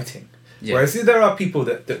exciting. Yeah. Whereas there are people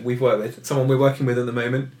that we've worked with, someone we're working with at the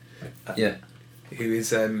moment, who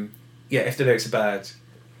is if the lyrics are bad,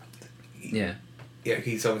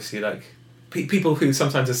 he's obviously like people who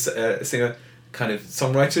sometimes are singer kind of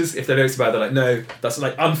songwriters. If their lyrics are bad, they're like, no, that's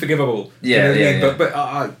like unforgivable. Yeah, you know what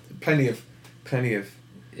I mean? But plenty of.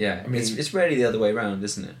 Yeah, I mean, it's rarely the other way around,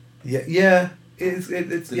 isn't it? Yeah. It's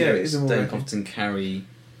the lyrics don't often carry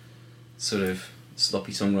sort of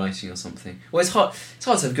sloppy songwriting or something. Well, it's hard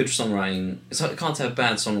to have good songwriting. It's hard to have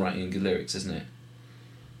bad songwriting and good lyrics, isn't it?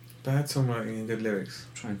 Bad songwriting and good lyrics.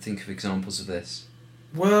 I'm trying to think of examples of this.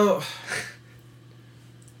 Well,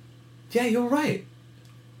 yeah, you're right.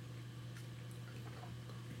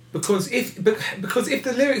 Because if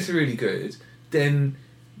the lyrics are really good, then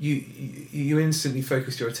you instantly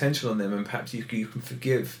focus your attention on them, and perhaps you can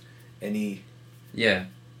forgive any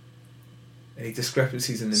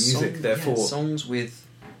discrepancies in the music. Therefore, songs with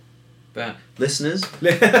bad listeners.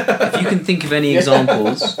 If you can think of any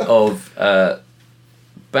examples of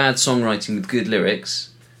bad songwriting with good lyrics,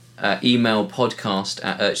 email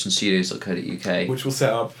podcast@urchinstudios.co.uk. Which we'll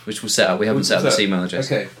set up. We haven't set up this email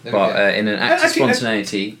address. Okay. But in an act of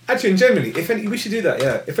spontaneity. Actually, and generally, we should do that.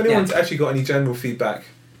 Yeah. If anyone's actually got any general feedback.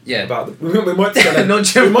 Yeah. About we might just get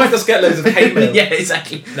we might just get loads of hate mail. Yeah,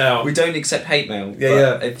 exactly. No. We don't accept hate mail.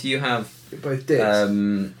 Yeah. If you have both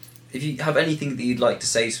dicks. If you have anything that you'd like to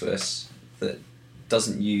say to us that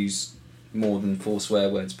doesn't use more than 4 swear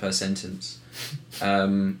words per sentence,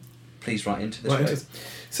 please write into this.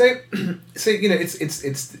 So you know, it's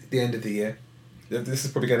the end of the year. This is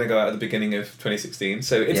probably going to go out at the beginning of 2016.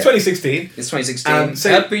 So it's 2016. It's 2016. So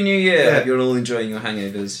Happy New Year! Yeah. Hope you're all enjoying your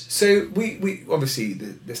hangovers. So we obviously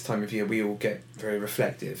this time of year we all get very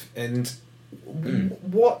reflective. And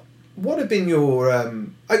what have been your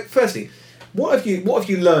firstly, what have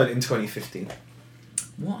you learned in 2015?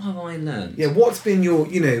 What have I learned? Yeah, what's been your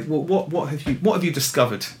what have you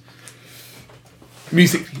discovered?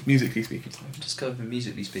 Musically speaking.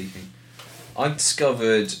 I've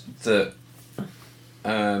discovered that.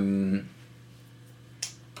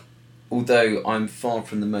 Although I'm far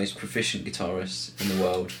from the most proficient guitarist in the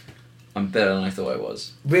world, I'm better than I thought I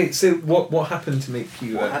was. Wait, so what happened to make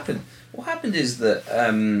you... What happened is that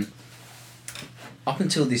up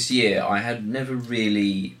until this year I had never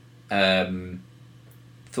really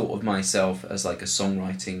thought of myself as like a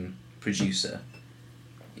songwriting producer.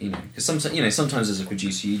 You know, because sometimes as a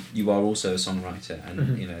producer you are also a songwriter,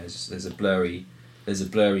 and you know there's a blurry there's a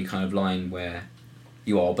blurry kind of line where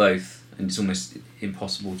you are both, and it's almost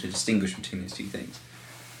impossible to distinguish between those two things.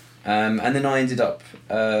 And then I ended up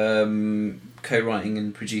co-writing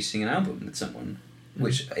and producing an album with someone,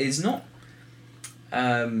 which is not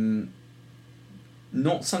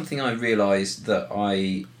something I realised that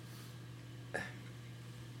I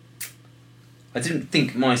didn't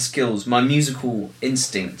think my skills, my musical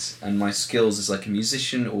instinct and my skills as like a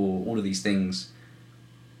musician or all of these things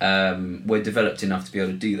were developed enough to be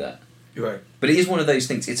able to do that. Right. But it is one of those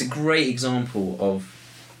things. It's a great example of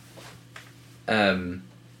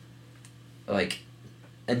like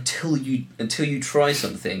until you try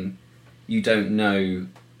something, you don't know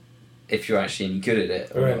if you're actually any good at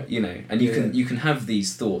it, or right. you know. And you can have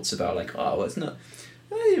these thoughts about like, oh, well, it's not.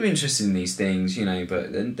 I'm interested in these things, you know,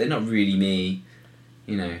 but they're not really me,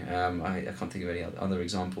 you know. I can't think of any other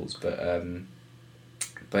examples, but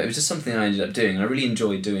it was just something I ended up doing, and I really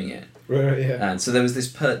enjoyed doing it. Right, yeah. And so there was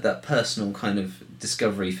this that personal kind of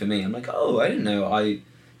discovery for me. I'm like, oh, I didn't know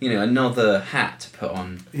another hat to put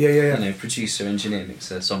on. Yeah. You know, producer, engineer,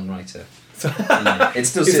 mixer, songwriter. You know, it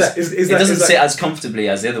still sits. It doesn't sit as comfortably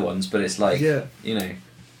as the other ones, but it's like, yeah. you know,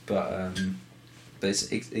 but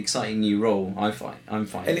it's an exciting new role. I'm finding.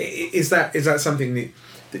 And is that something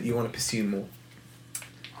that you want to pursue more?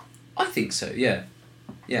 I think so. Yeah.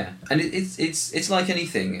 And it's like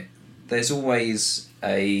anything. There's always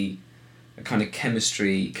a kind of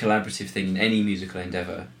chemistry, collaborative thing in any musical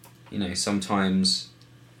endeavour. You know, sometimes,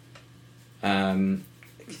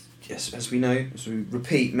 yes, as we know, as we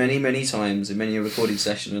repeat many times in many a recording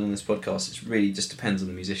session and on this podcast, it really just depends on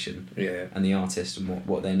the musician and the artist and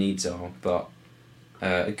what their needs are. But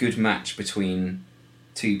a good match between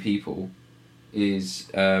two people is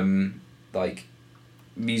like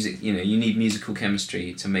music. You know, you need musical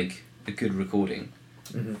chemistry to make a good recording.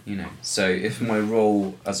 Mm-hmm. You know, so if my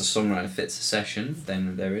role as a songwriter fits the session,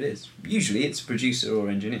 then there it is. Usually, it's producer or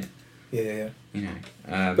engineer. Yeah. You know,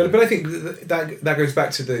 but I think that goes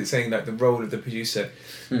back to the saying that the role of the producer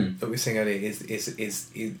that we were saying earlier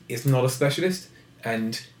is not a specialist,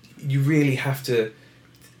 and you really have to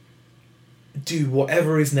do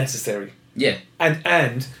whatever is necessary. Yeah.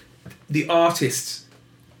 And the artist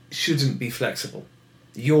shouldn't be flexible.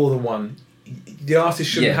 You're the one. The artist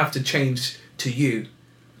shouldn't have to change to you.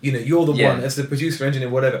 You know, you're the one, as the producer, engineer,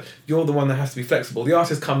 whatever, you're the one that has to be flexible. The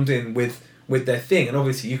artist comes in with their thing, and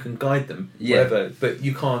obviously you can guide them, whatever, but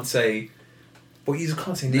you can't say... Well, you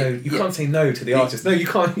can't say no. You can't say no to the artist. No, you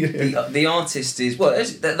can't. The artist is... Well,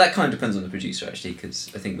 that kind of depends on the producer, actually, because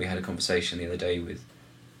I think we had a conversation the other day with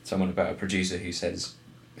someone about a producer who says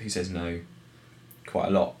no quite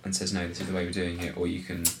a lot and says, no, this is the way we're doing it, or you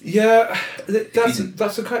can... Yeah, that's a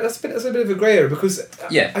bit of a grey area, because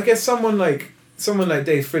I guess someone like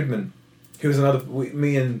Dave Fridman, who was another...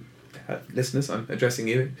 Me and listeners, I'm addressing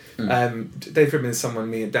you. Dave Fridman is someone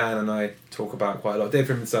me and Dan and I talk about quite a lot. Dave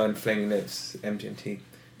Fridman's done Flaming Lips, MGMT,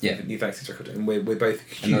 New Vaccines record, and we're both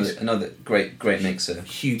huge... Another great mixer.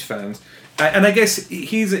 Huge fans. And I guess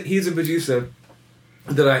he's a producer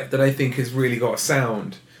that I think has really got a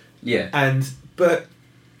sound. Yeah. But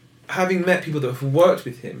having met people that have worked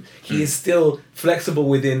with him, he is still flexible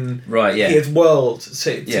within his world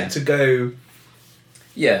to go...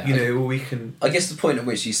 Yeah. You know, we can... I guess the point at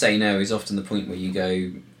which you say no is often the point where you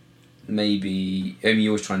go, maybe... I mean, you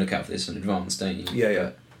always try and look out for this in advance, don't you?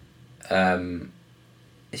 Yeah. But,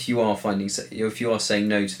 if you are saying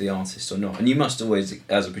no to the artist or not, and you must always,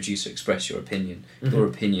 as a producer, express your opinion. Mm-hmm. Your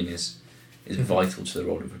opinion is vital to the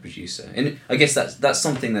role of a producer. And I guess that's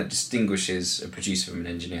something that distinguishes a producer from an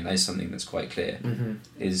engineer. That is something that's quite clear. Mm-hmm.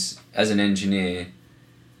 Is, as an engineer,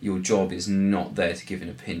 your job is not there to give an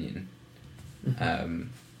opinion. Mm-hmm.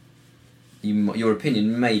 Your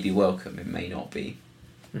opinion may be welcome, it may not be,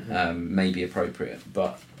 may be appropriate,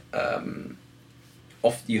 but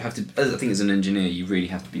often you have to. I think as an engineer, you really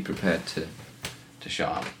have to be prepared to shut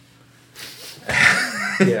up.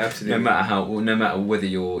 Yeah, absolutely. No matter whether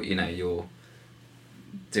you're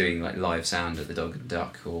doing like live sound at the Dog and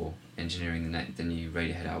Duck or engineering the new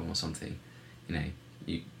Radiohead album or something,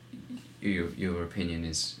 your opinion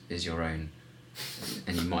is your own.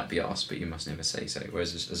 And you might be asked, but you must never say so.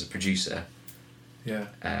 Whereas as a producer,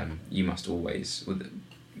 you must always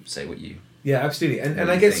say what you... Yeah, absolutely. And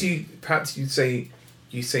I guess you say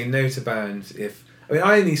no to bands if... I mean,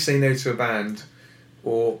 I only say no to a band,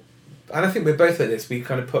 and I think we're both like this, we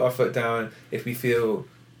kind of put our foot down if we feel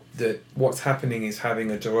that what's happening is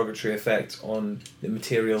having a derogatory effect on the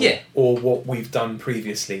material or what we've done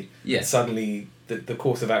previously. Yeah. Suddenly, the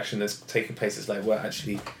course of action that's taken place is like, well,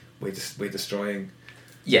 actually... We're destroying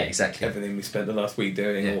exactly everything we spent the last week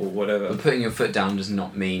doing or whatever. But putting your foot down does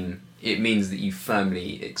not mean it means that you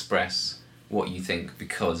firmly express what you think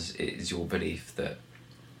because it is your belief that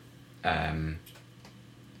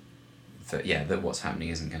that what's happening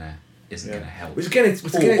isn't gonna help. Which again,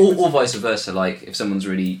 or vice versa. Like if someone's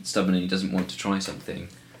really stubborn and he doesn't want to try something,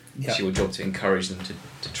 it's your job to encourage them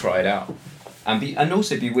to try it out, and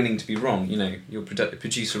also be willing to be wrong. You know, your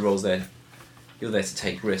producer role's there. You're there to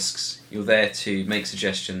take risks. You're there to make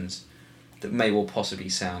suggestions that may well possibly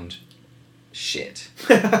sound shit.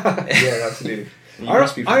 Yeah, absolutely. You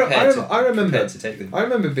must be prepared to take them. I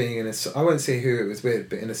remember being in I won't say who it was with,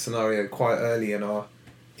 but in a scenario quite early in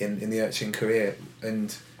the Urchin career,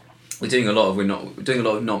 and we're doing a lot of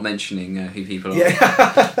not mentioning who people are.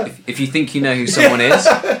 Yeah. if you think you know who someone is,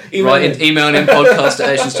 email in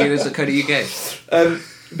podcast@urchinstudios.co.uk.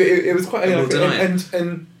 But it was quite early,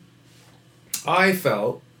 and I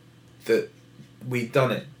felt that we'd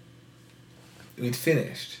done it. We'd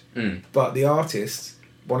finished. But the artists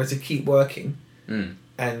wanted to keep working.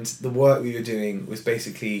 And the work we were doing was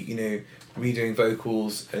basically, redoing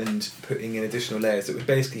vocals and putting in additional layers. It was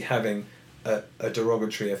basically having a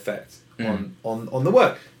derogatory effect on the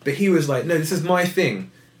work. But he was like, no, this is my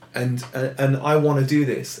thing, and I want to do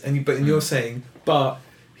this. And you're saying, but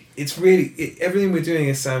it's really everything we're doing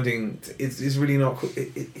is sounding. It's really not cool.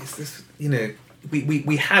 It's this,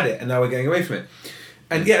 we had it, and now we're going away from it.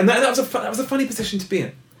 And and that was a funny position to be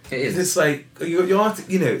in. It is. It's like you are,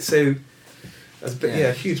 so. That's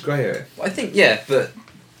a huge grey area. I think but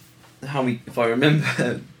if I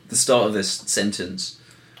remember, the start of this sentence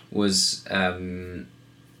was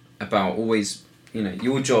about always,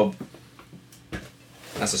 your job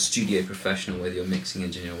as a studio professional, whether you're mixing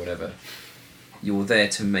engineer or whatever, you're there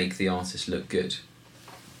to make the artist look good.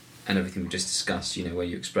 And everything we just discussed, where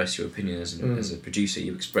you express your opinion as a producer,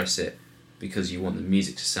 you express it because you want the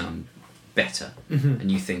music to sound better, and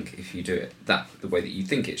you think if you do it the way that you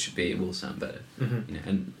think it should be, it will sound better.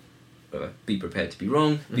 And be prepared to be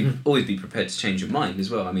wrong. Always be prepared to change your mind as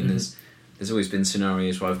well. I mean, there's always been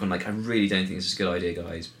scenarios where I've gone like, I really don't think this is a good idea,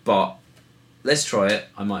 guys, but let's try it.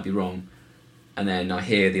 I might be wrong, and then I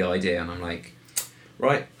hear the idea and I'm like,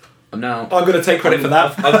 right, I'm going to take credit for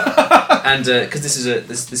that. And because this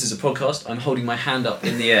is a podcast, I'm holding my hand up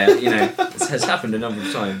in the air. This has happened a number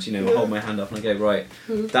of times. I hold my hand up and I go, right,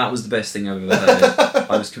 that was the best thing I've ever heard.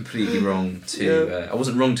 I was completely wrong I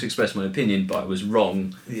wasn't wrong to express my opinion, but I was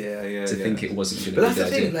wrong to think it wasn't going to be a good idea. But that's the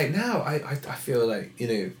thing. Like now, I feel like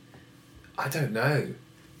I don't know.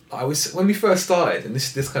 When we first started, and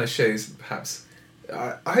this kind of shows perhaps.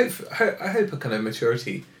 I hope a kind of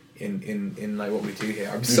maturity in like what we do here.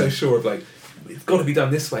 I'm so sure of like, it's got to be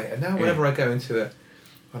done this way. And now whenever I go into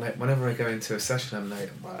a session, I'm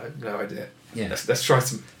like, well, I have no idea. Yeah. Let's try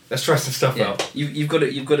some stuff out. You've got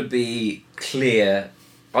to be clear.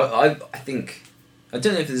 I think, I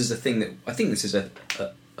don't know if this is a thing that, I think this is a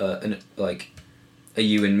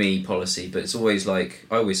you and me policy, but it's always like,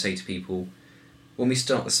 I always say to people, when we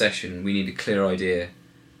start the session, we need a clear idea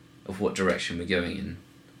of what direction we're going in.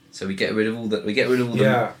 So we get rid of all the we're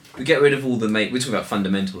talking about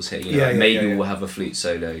fundamentals here, maybe we'll have a flute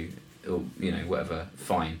solo or whatever,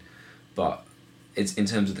 fine. But it's in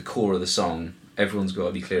terms of the core of the song, everyone's got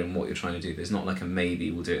to be clear on what you're trying to do. There's not like a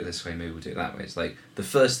maybe we'll do it this way, maybe we'll do it that way. It's like the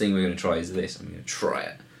first thing we're going to try is this. I'm going to try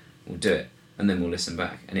it. We'll do it, and then we'll listen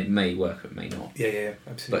back, and it may work or it may not. Yeah,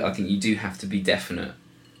 absolutely. But I think you do have to be definite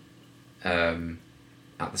at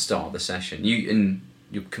the start of the session.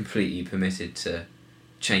 You're completely permitted to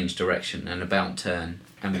change direction and about turn,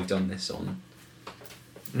 and we've done this on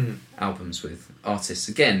albums with artists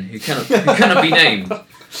again who cannot be named.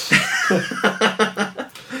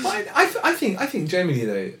 I think generally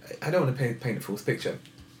though, I don't want to paint a false picture.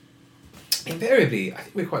 Invariably, I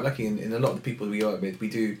think we're quite lucky in a lot of the people we work with. We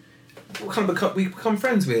become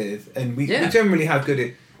friends with, and we generally have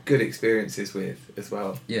good experiences with as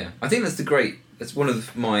well. Yeah, I think that's one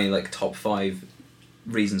of my like top 5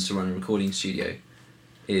 reasons to run a recording studio.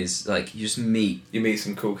 Is like you meet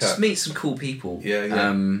some cool cats. Just meet some cool people. Yeah.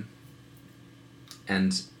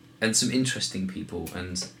 And some interesting people,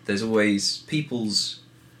 and there's always people's.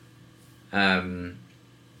 You're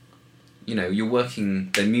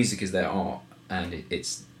working. Their music is their art, and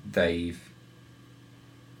they've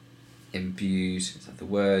imbued. Is that the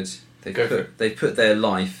word? They've put their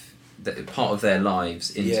life, part of their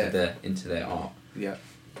lives into their art. Yeah.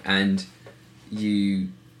 And you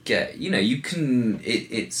get, you can.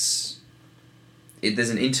 There's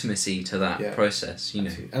an intimacy to that process,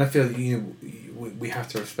 And I feel that we have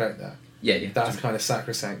to respect that. Yeah. That's kind of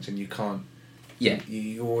sacrosanct, and you can't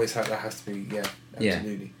You always have, that has to be,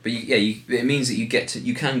 absolutely. But it means that you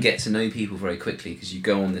can get to know people very quickly because you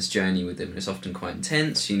go on this journey with them, and it's often quite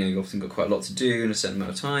intense. You've often got quite a lot to do in a certain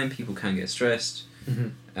amount of time. People can get stressed.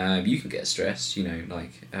 Mm-hmm. You can get stressed,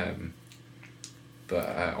 but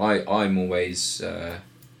I'm always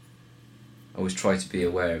try to be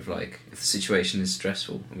aware of, like, if the situation is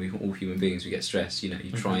stressful, and we all human beings, we get stressed. You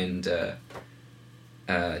try and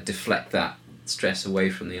deflect that stress away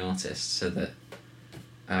from the artist so that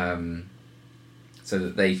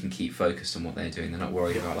they can keep focused on what they're doing. They're not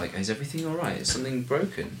worried about, like, is everything all right? Is something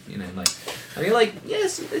broken? Yes,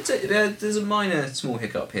 there's a small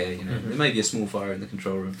hiccup here. Mm-hmm. There may be a small fire in the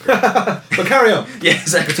control room. But carry on. Yeah,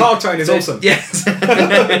 exactly. Guitar tone is awesome. Yes,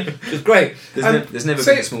 it's great. There's never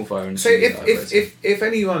been a small fire in the studio. If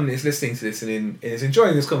anyone is listening to this and is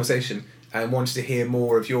enjoying this conversation and wants to hear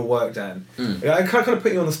more of your work, Dan, I kind of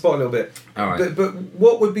put you on the spot a little bit. All right. But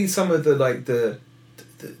what would be some of the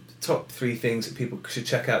top 3 things that people should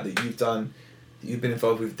check out that you've done, that you've been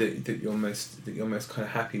involved with, that you're most kind of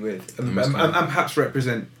happy with, and perhaps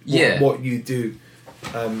represent what you do?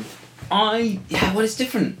 Well, it's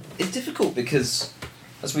different. It's difficult because,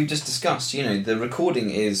 as we just discussed, the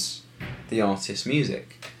recording is the artist's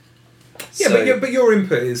music. Yeah, so, but your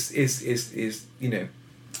input is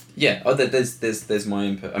Yeah. Oh, there's my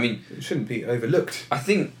input. I mean, it shouldn't be overlooked. I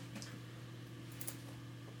think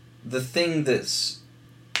the thing that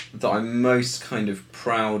I'm most kind of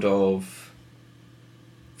proud of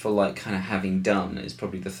for, like, kind of having done is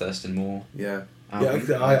probably the Thurston Moore. Yeah. I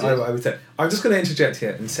would say. I'm just going to interject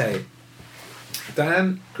here and say,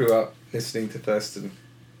 Dan grew up listening to Thurston,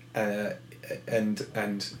 and in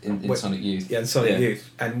Sonic Youth. Yeah, in Sonic Youth.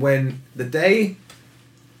 And when the day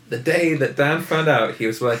that Dan found out he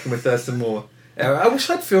was working with Thurston Moore, I wish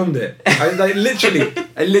I'd filmed it. I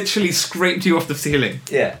literally scraped you off the ceiling.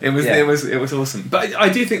 Yeah, it was awesome. But I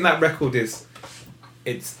do think that record is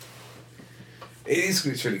really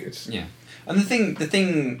good. Yeah, and the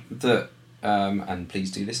thing that and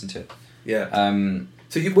please do listen to it. Yeah.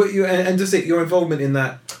 So your involvement in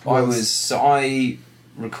that? I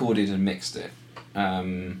recorded and mixed it.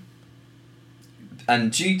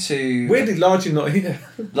 And due to... Weirdly, largely not here.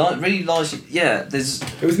 Really largely... Yeah, there's...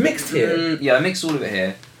 It was mixed here? Yeah, I mixed all of it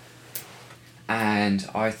here. And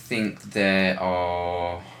I think there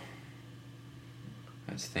are...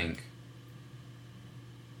 Let's think.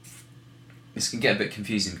 This can get a bit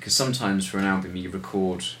confusing because sometimes for an album you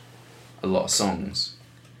record a lot of songs,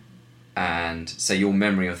 and say your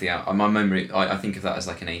memory of the album... My memory... I think of that as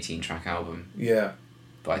like an 18-track album. Yeah.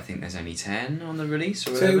 But I think there's only 10 on the release.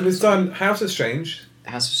 Or so it was done House of Strange.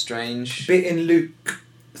 House of Strange. Bit in Luke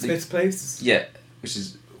Smith's place. Yeah, which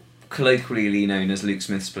is colloquially known as Luke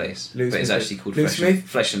Smith's place, but it's actually called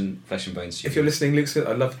Flesh and Bones Studios. If you're listening, Luke Smith,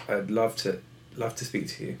 I'd love to speak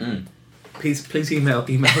to you. Please email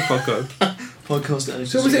the podcast. Podcast.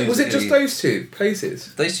 So was it just those 2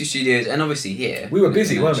 places? Those 2 studios, and obviously here. We were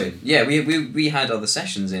busy, weren't we? Yeah, we had other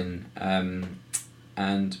sessions in.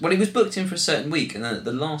 And it was booked in for a certain week, and then at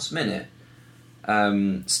the last minute,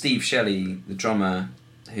 Steve Shelley, the drummer,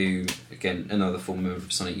 who again another former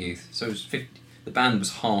of Sonic Youth, so it was the band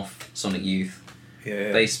was half Sonic Youth.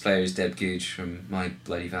 Yeah. Bass player is Deb Googe from My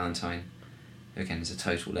Bloody Valentine, who again is a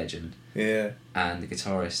total legend. Yeah. And the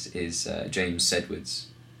guitarist is James Sedwards,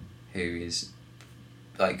 who is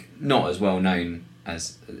like not as well known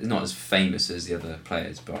as, not as famous as the other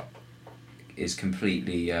players, but is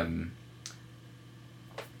completely.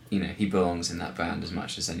 He belongs in that band as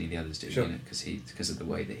much as any of the others do. Sure. Because of the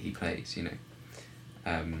way that he plays.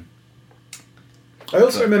 I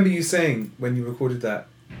also remember you saying when you recorded that,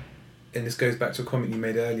 and this goes back to a comment you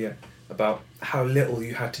made earlier about how little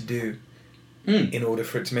you had to do in order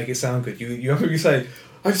for it to make it sound good. You remember you saying,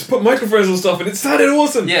 "I just put microphones on stuff and it sounded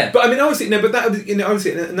awesome." Yeah. But I mean, obviously, no. But that,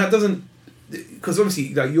 obviously, and that doesn't, because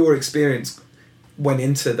obviously, like, your experience went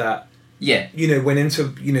into that. Yeah. Went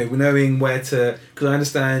into, knowing where to... Because I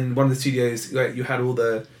understand one of the studios, like, you had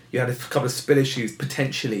a couple of spill issues,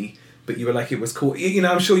 potentially, but you were like, it was cool.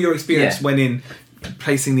 I'm sure your experience went in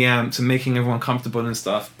placing the amps and making everyone comfortable and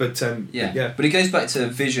stuff, but... Yeah. But it goes back to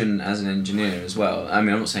vision as an engineer as well. I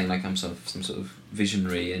mean, I'm not saying like I'm some sort of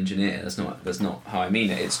visionary engineer. That's not how I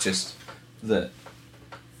mean it. It's just that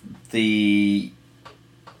it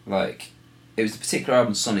was the particular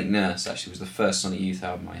album, Sonic Nurse, actually, was the first Sonic Youth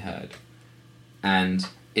album I heard. And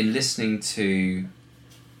in listening to...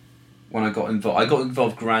 When I got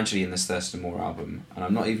involved gradually in this Thurston Moore album, and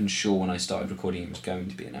I'm not even sure when I started recording it was going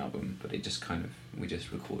to be an album, but it just kind of... We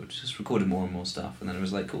just recorded more and more stuff, and then it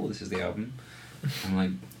was like, cool, this is the album. I'm like,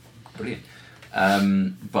 brilliant.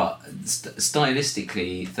 But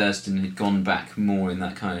stylistically, Thurston had gone back more in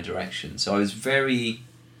that kind of direction. So I was very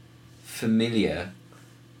familiar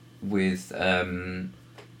with...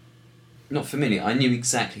 not familiar, I knew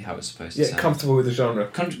exactly how it was supposed to sound. Comfortable with the genre.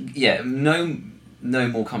 No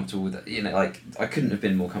more comfortable with it. You know, like, I couldn't have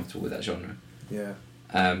been more comfortable with that genre. Yeah.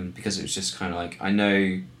 Because it was just kind of like,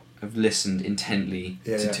 I've listened intently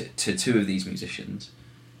to two of these musicians,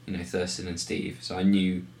 you know, Thurston and Steve, so I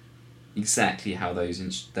knew exactly how their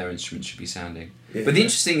instruments should be sounding. Yeah, but the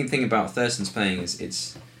interesting thing about Thurston's playing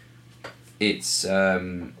is there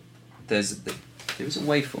was a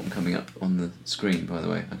waveform coming up on the screen, by the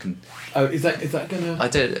way. I can. Oh, is that gonna? I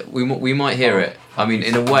don't. We might hear it. I mean,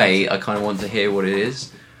 in a way, I kind of want to hear what it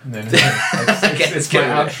is. No. It's my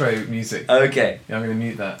outro music. Okay. Yeah, I'm gonna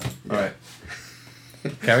mute that. All right.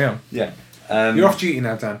 Carry on. Yeah. You're off duty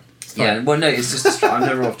now, Dan. Yeah. Well, no, it's just I'm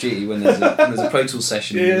never off duty when there's a Pro Tools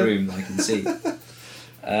session in the room that I can see.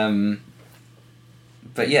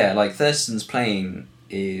 But yeah, like Thurston's playing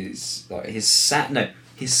is like his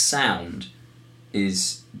sound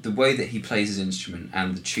is the way that he plays his instrument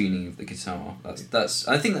and the tuning of the guitar. That's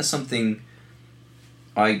I think that's something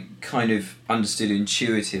I kind of understood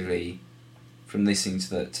intuitively from listening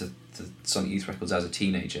to Sonic Youth records as a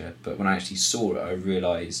teenager, but when I actually saw it, I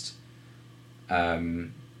realised the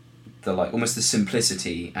like almost the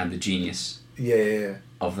simplicity and the genius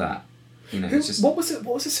of that. You know, it's just what was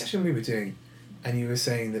the session we were doing, and you were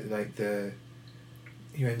saying that like you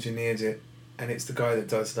engineered it, and it's the guy that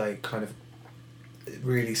does like kind of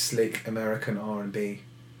really slick American R&B.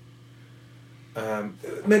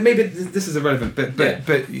 Maybe this is irrelevant,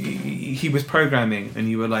 but he was programming, and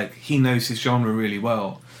you were like, he knows his genre really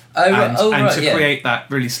well, create that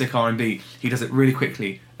really slick R&B, he does it really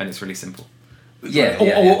quickly, and it's really simple. Or I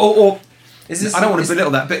don't want to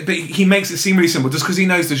belittle that, but he makes it seem really simple just because he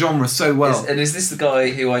knows the genre so well. Is this the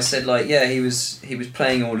guy who I said like, yeah, he was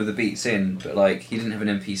playing all of the beats in, but like he didn't have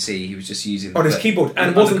an MPC, he was just using on his keyboard,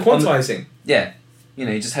 and it wasn't quantizing. You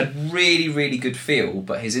know, he just had really, really good feel,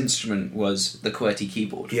 but his instrument was the QWERTY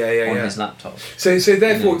keyboard on his laptop. So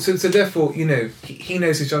therefore, you know, he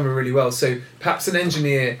knows his genre really well. So perhaps an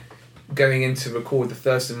engineer going in to record the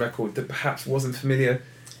Thurston record that perhaps wasn't familiar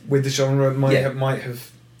with the genre might have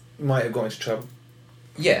got into trouble.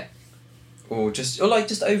 Yeah, or just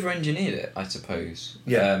over-engineered it, I suppose.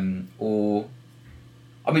 Yeah. I mean,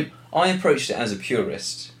 I approached it as a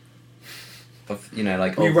purist. You know,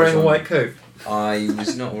 like. Were you wearing a white coat? I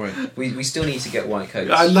was not wearing. We still need to get white coats.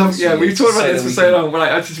 I love. Yeah, we've talked about this for so long. We're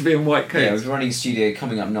like, I should be in white coats. Yeah, we've been running a studio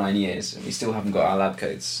coming up 9 years, and we still haven't got our lab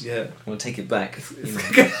coats. Yeah, I want to take it back. You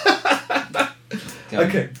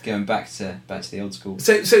know. Going back to the old school.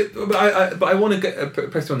 But I want to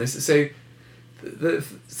press on this. So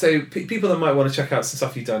people that might want to check out some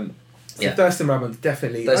stuff you've done. The Thurston album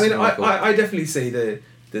definitely. I definitely say the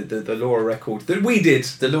Laura record that we did.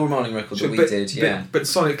 The Laura Marling record that we did, yeah. But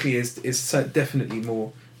sonically is definitely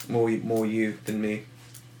more you than me.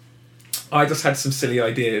 I just had some silly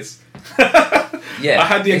ideas. Yeah. I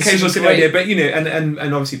had the occasional silly idea, but you know, and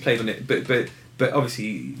obviously played on it. But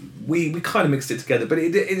obviously we kind of mixed it together. But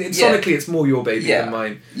it sonically it's more your baby than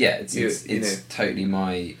mine. Yeah, it's totally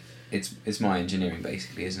my it's my engineering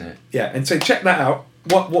basically, isn't it? Yeah, and so check that out.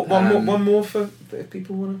 One more for if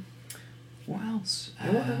people want to. What else?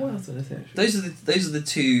 What else did I think? Those are the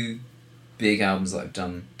two big albums that I've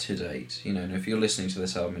done to date. You know, and if you're listening to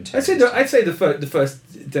this album in 10 I'd say the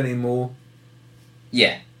first Denny Moore.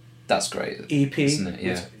 Yeah, that's great. EP, isn't it?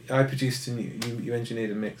 Yeah, I produced and you engineered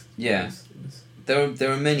and mixed. Yeah,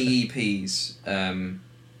 there are many EPs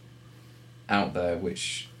out there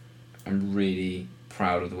which I'm really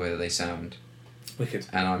proud of the way that they sound. Wicked.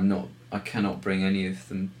 And I cannot bring any of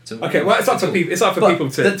them to. Okay, well, it's up for people. It's up for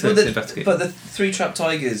people to investigate. But the Three Trap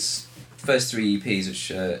Tigers first 3 EPs,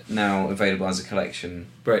 which are now available as a collection,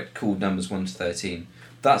 called Numbers 1 to 13.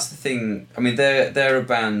 That's the thing. I mean, they're a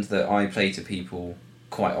band that I play to people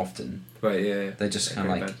quite often. Right. Yeah. They're just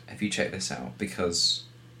kind of like, have you checked this out? Because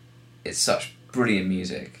it's such brilliant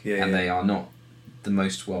music, and they are not the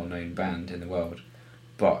most well-known band in the world.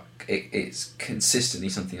 But it's consistently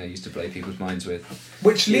something I used to blow people's minds with.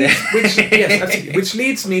 Which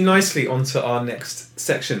leads me nicely onto our next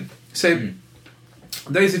section. So,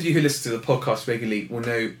 those of you who listen to the podcast regularly will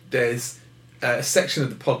know there's a section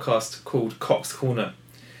of the podcast called Cock's Corner,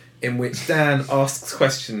 in which Dan asks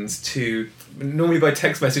questions to, normally by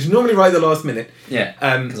text message, normally right at the last minute. Yeah.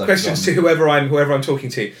 Questions to whoever I'm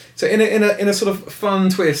talking to. So in a sort of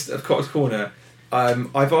fun twist of Cock's Corner.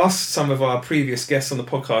 I've asked some of our previous guests on the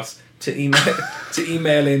podcast to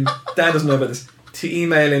email in. Dan doesn't know about this. to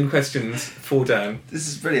email in questions for Dan. This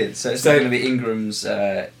is brilliant. So it's not going to be Ingram's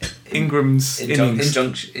injunction.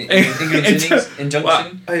 Interjection.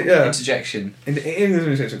 Ingram's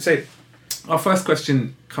interjection. So our first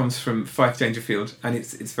question comes from Fife Dangerfield, and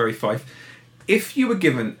it's very Fife. If you were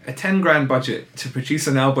given a 10 grand budget to produce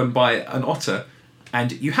an album by an otter,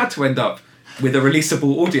 and you had to end up with a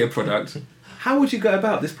releasable audio product, how would you go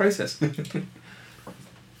about this process?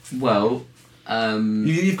 Well,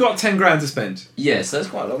 you've got 10 grand to spend. Yeah, so that's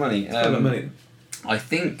quite a lot of money. A lot of money. I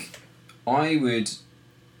think I would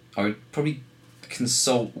probably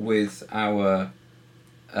consult with our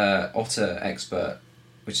otter expert,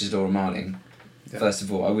 which is Laura Marling. Yeah. First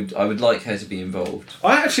of all, I would like her to be involved.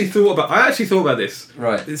 I actually thought about this.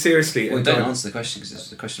 Right. Seriously. Well, don't answer the question because it's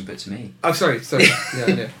the question put to me. Oh, sorry.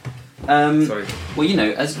 Yeah. Sorry. Well, you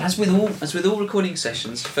know, as with all recording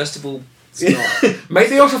sessions, first of all, make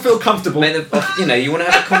the otter feel comfortable. You want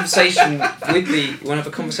to have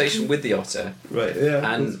a conversation with the otter, right?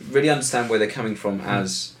 Yeah, and really understand where they're coming from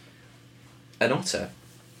as an otter,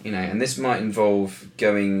 and this might involve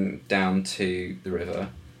going down to the river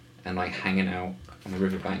and like hanging out on the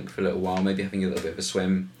riverbank for a little while, maybe having a little bit of a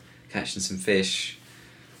swim, catching some fish.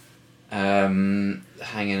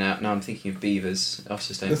 Hanging out. Now I'm thinking of beavers.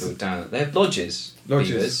 Otters don't go down. They have lodges.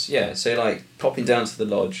 Beavers, yeah. So like popping down to the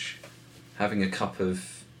lodge, having a cup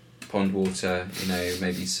of pond water.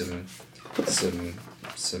 Maybe some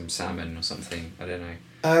salmon or something. I don't know.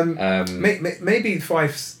 Maybe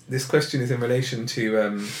this question is in relation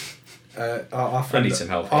to our friend. I need some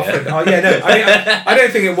help. Our friend, I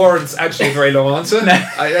don't think it warrants actually a very long answer. No.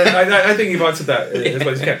 I think you've answered that as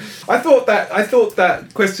well as you can. I thought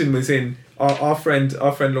that question was in our friend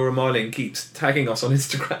Laura Marling keeps tagging us on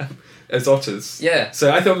Instagram as otters. Yeah.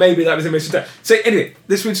 So I thought maybe that was in relation to that. So anyway,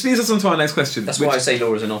 which leads us on to our next question. That's why I say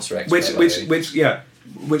Laura's an otter expert.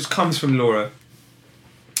 Which comes from Laura,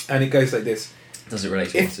 and it goes like this. Does it relate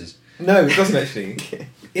to otters? No, it doesn't actually.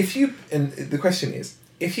 And the question is,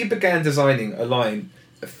 if you began designing a line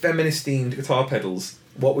of feminist-themed guitar pedals,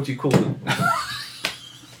 what would you call them?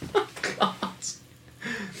 God.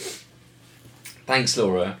 Thanks,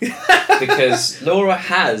 Laura. Because Laura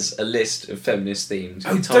has a list of feminist-themed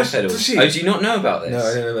guitar pedals. Does she? Oh, do you not know about this? No,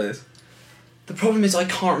 I don't know about this. The problem is I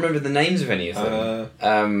can't remember the names of any of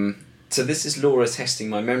them. So this is Laura testing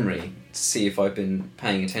my memory to see if I've been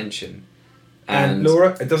paying attention. And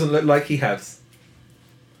Laura, it doesn't look like he has.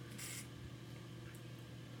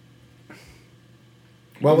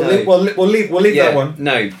 Well, we'll leave that one.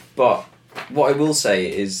 No, but what I will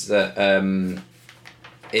say is that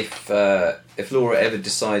if Laura ever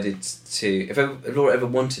decided to, if Laura ever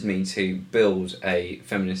wanted me to build a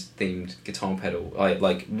feminist themed guitar pedal, I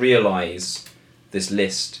realise this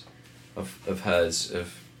list of hers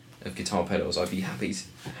of guitar pedals, I'd be happy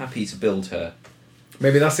to build her.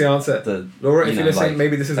 Maybe that's the answer. Laura, if you're listening,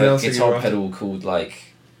 maybe this is the answer. A guitar pedal called I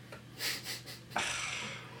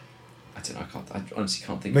don't know. I honestly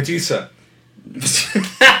can't think. Medusa. Is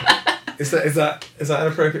that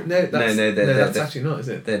inappropriate? No, that's actually not, is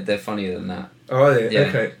it? They're funnier than that. Oh, are they? Yeah,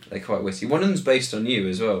 okay. They're quite witty. One of them's based on you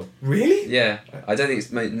as well. Really? Yeah. I don't think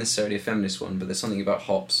it's necessarily a feminist one, but there's something about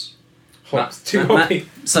hops. Hops. Too hoppy.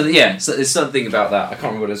 So there's something about that. I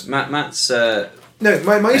can't remember what it is. Matt's. No,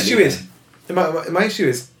 my issue is. My issue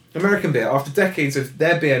is American beer. After decades of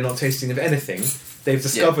their beer not tasting of anything, they've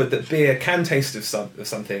discovered that beer can taste of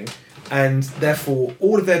something, and therefore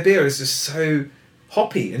all of their beer is just so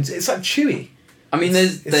hoppy and it's like chewy. I mean,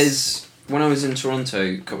 there's when I was in Toronto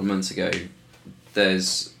a couple of months ago,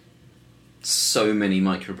 there's so many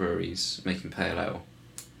microbreweries making pale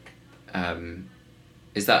ale.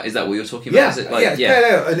 Is that what you're talking about? Yeah, is it pale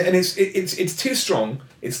ale, and it's too strong.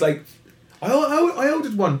 It's like I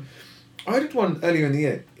ordered one. I ordered one earlier in the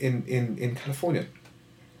year in California,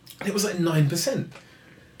 and it was like 9%.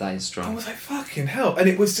 That is strong. I was like, fucking hell, and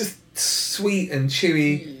it was just sweet and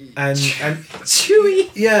chewy and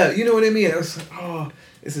chewy. Yeah, you know what I mean. I was like, oh,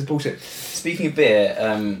 this is bullshit. Speaking of beer,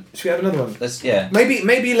 should we have another one? Yeah.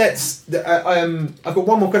 Maybe let's. I've got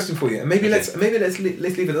one more question for you, and maybe let's leave it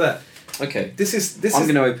at that. Okay. This I'm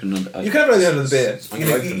going to open. You can have another beer.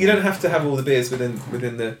 You don't have to have all the beers within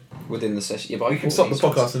the session. Yeah, but you can stop the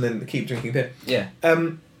podcast and then keep drinking beer. Yeah.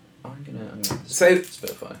 I'm gonna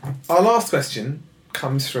Spotify. Our last question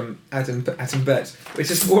comes from Adam Bett,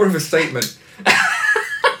 which is more of a statement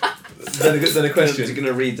than a question. You're going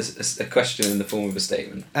to read a question in the form of a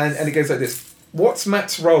statement. And it goes like this. What's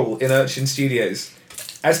Matt's role in Urchin Studios?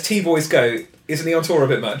 As T-boys go, isn't he on tour a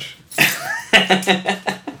bit much?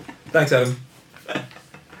 Thanks, Adam.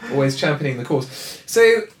 always championing the cause.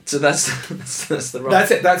 So that's the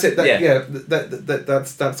right. That's it. Yeah.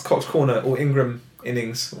 That's Cox Corner or Ingram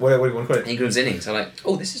innings, whatever you want to call it. Ingram's innings. I like.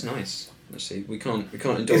 Oh, this is nice. Let's see. We can't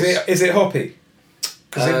endorse. Is it hoppy?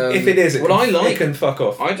 Because if it is, it can fuck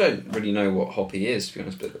off. I don't really know what hoppy is, to be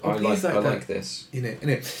honest, but I like this. You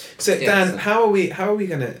know. So Dan, how are we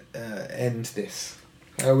going to end this?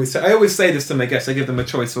 I always say this to my guests. I give them a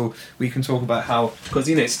choice, or we can talk about how,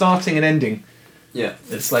 because starting and ending. Yeah.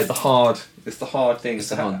 It's like the hard thing. It's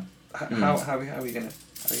the hard. How are we going to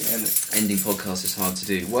end it? Ending podcast is hard to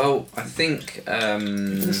do. Well, I think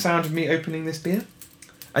the sound of me opening this beer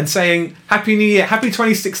and saying Happy New Year, Happy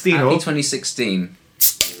 2016, Happy 2016.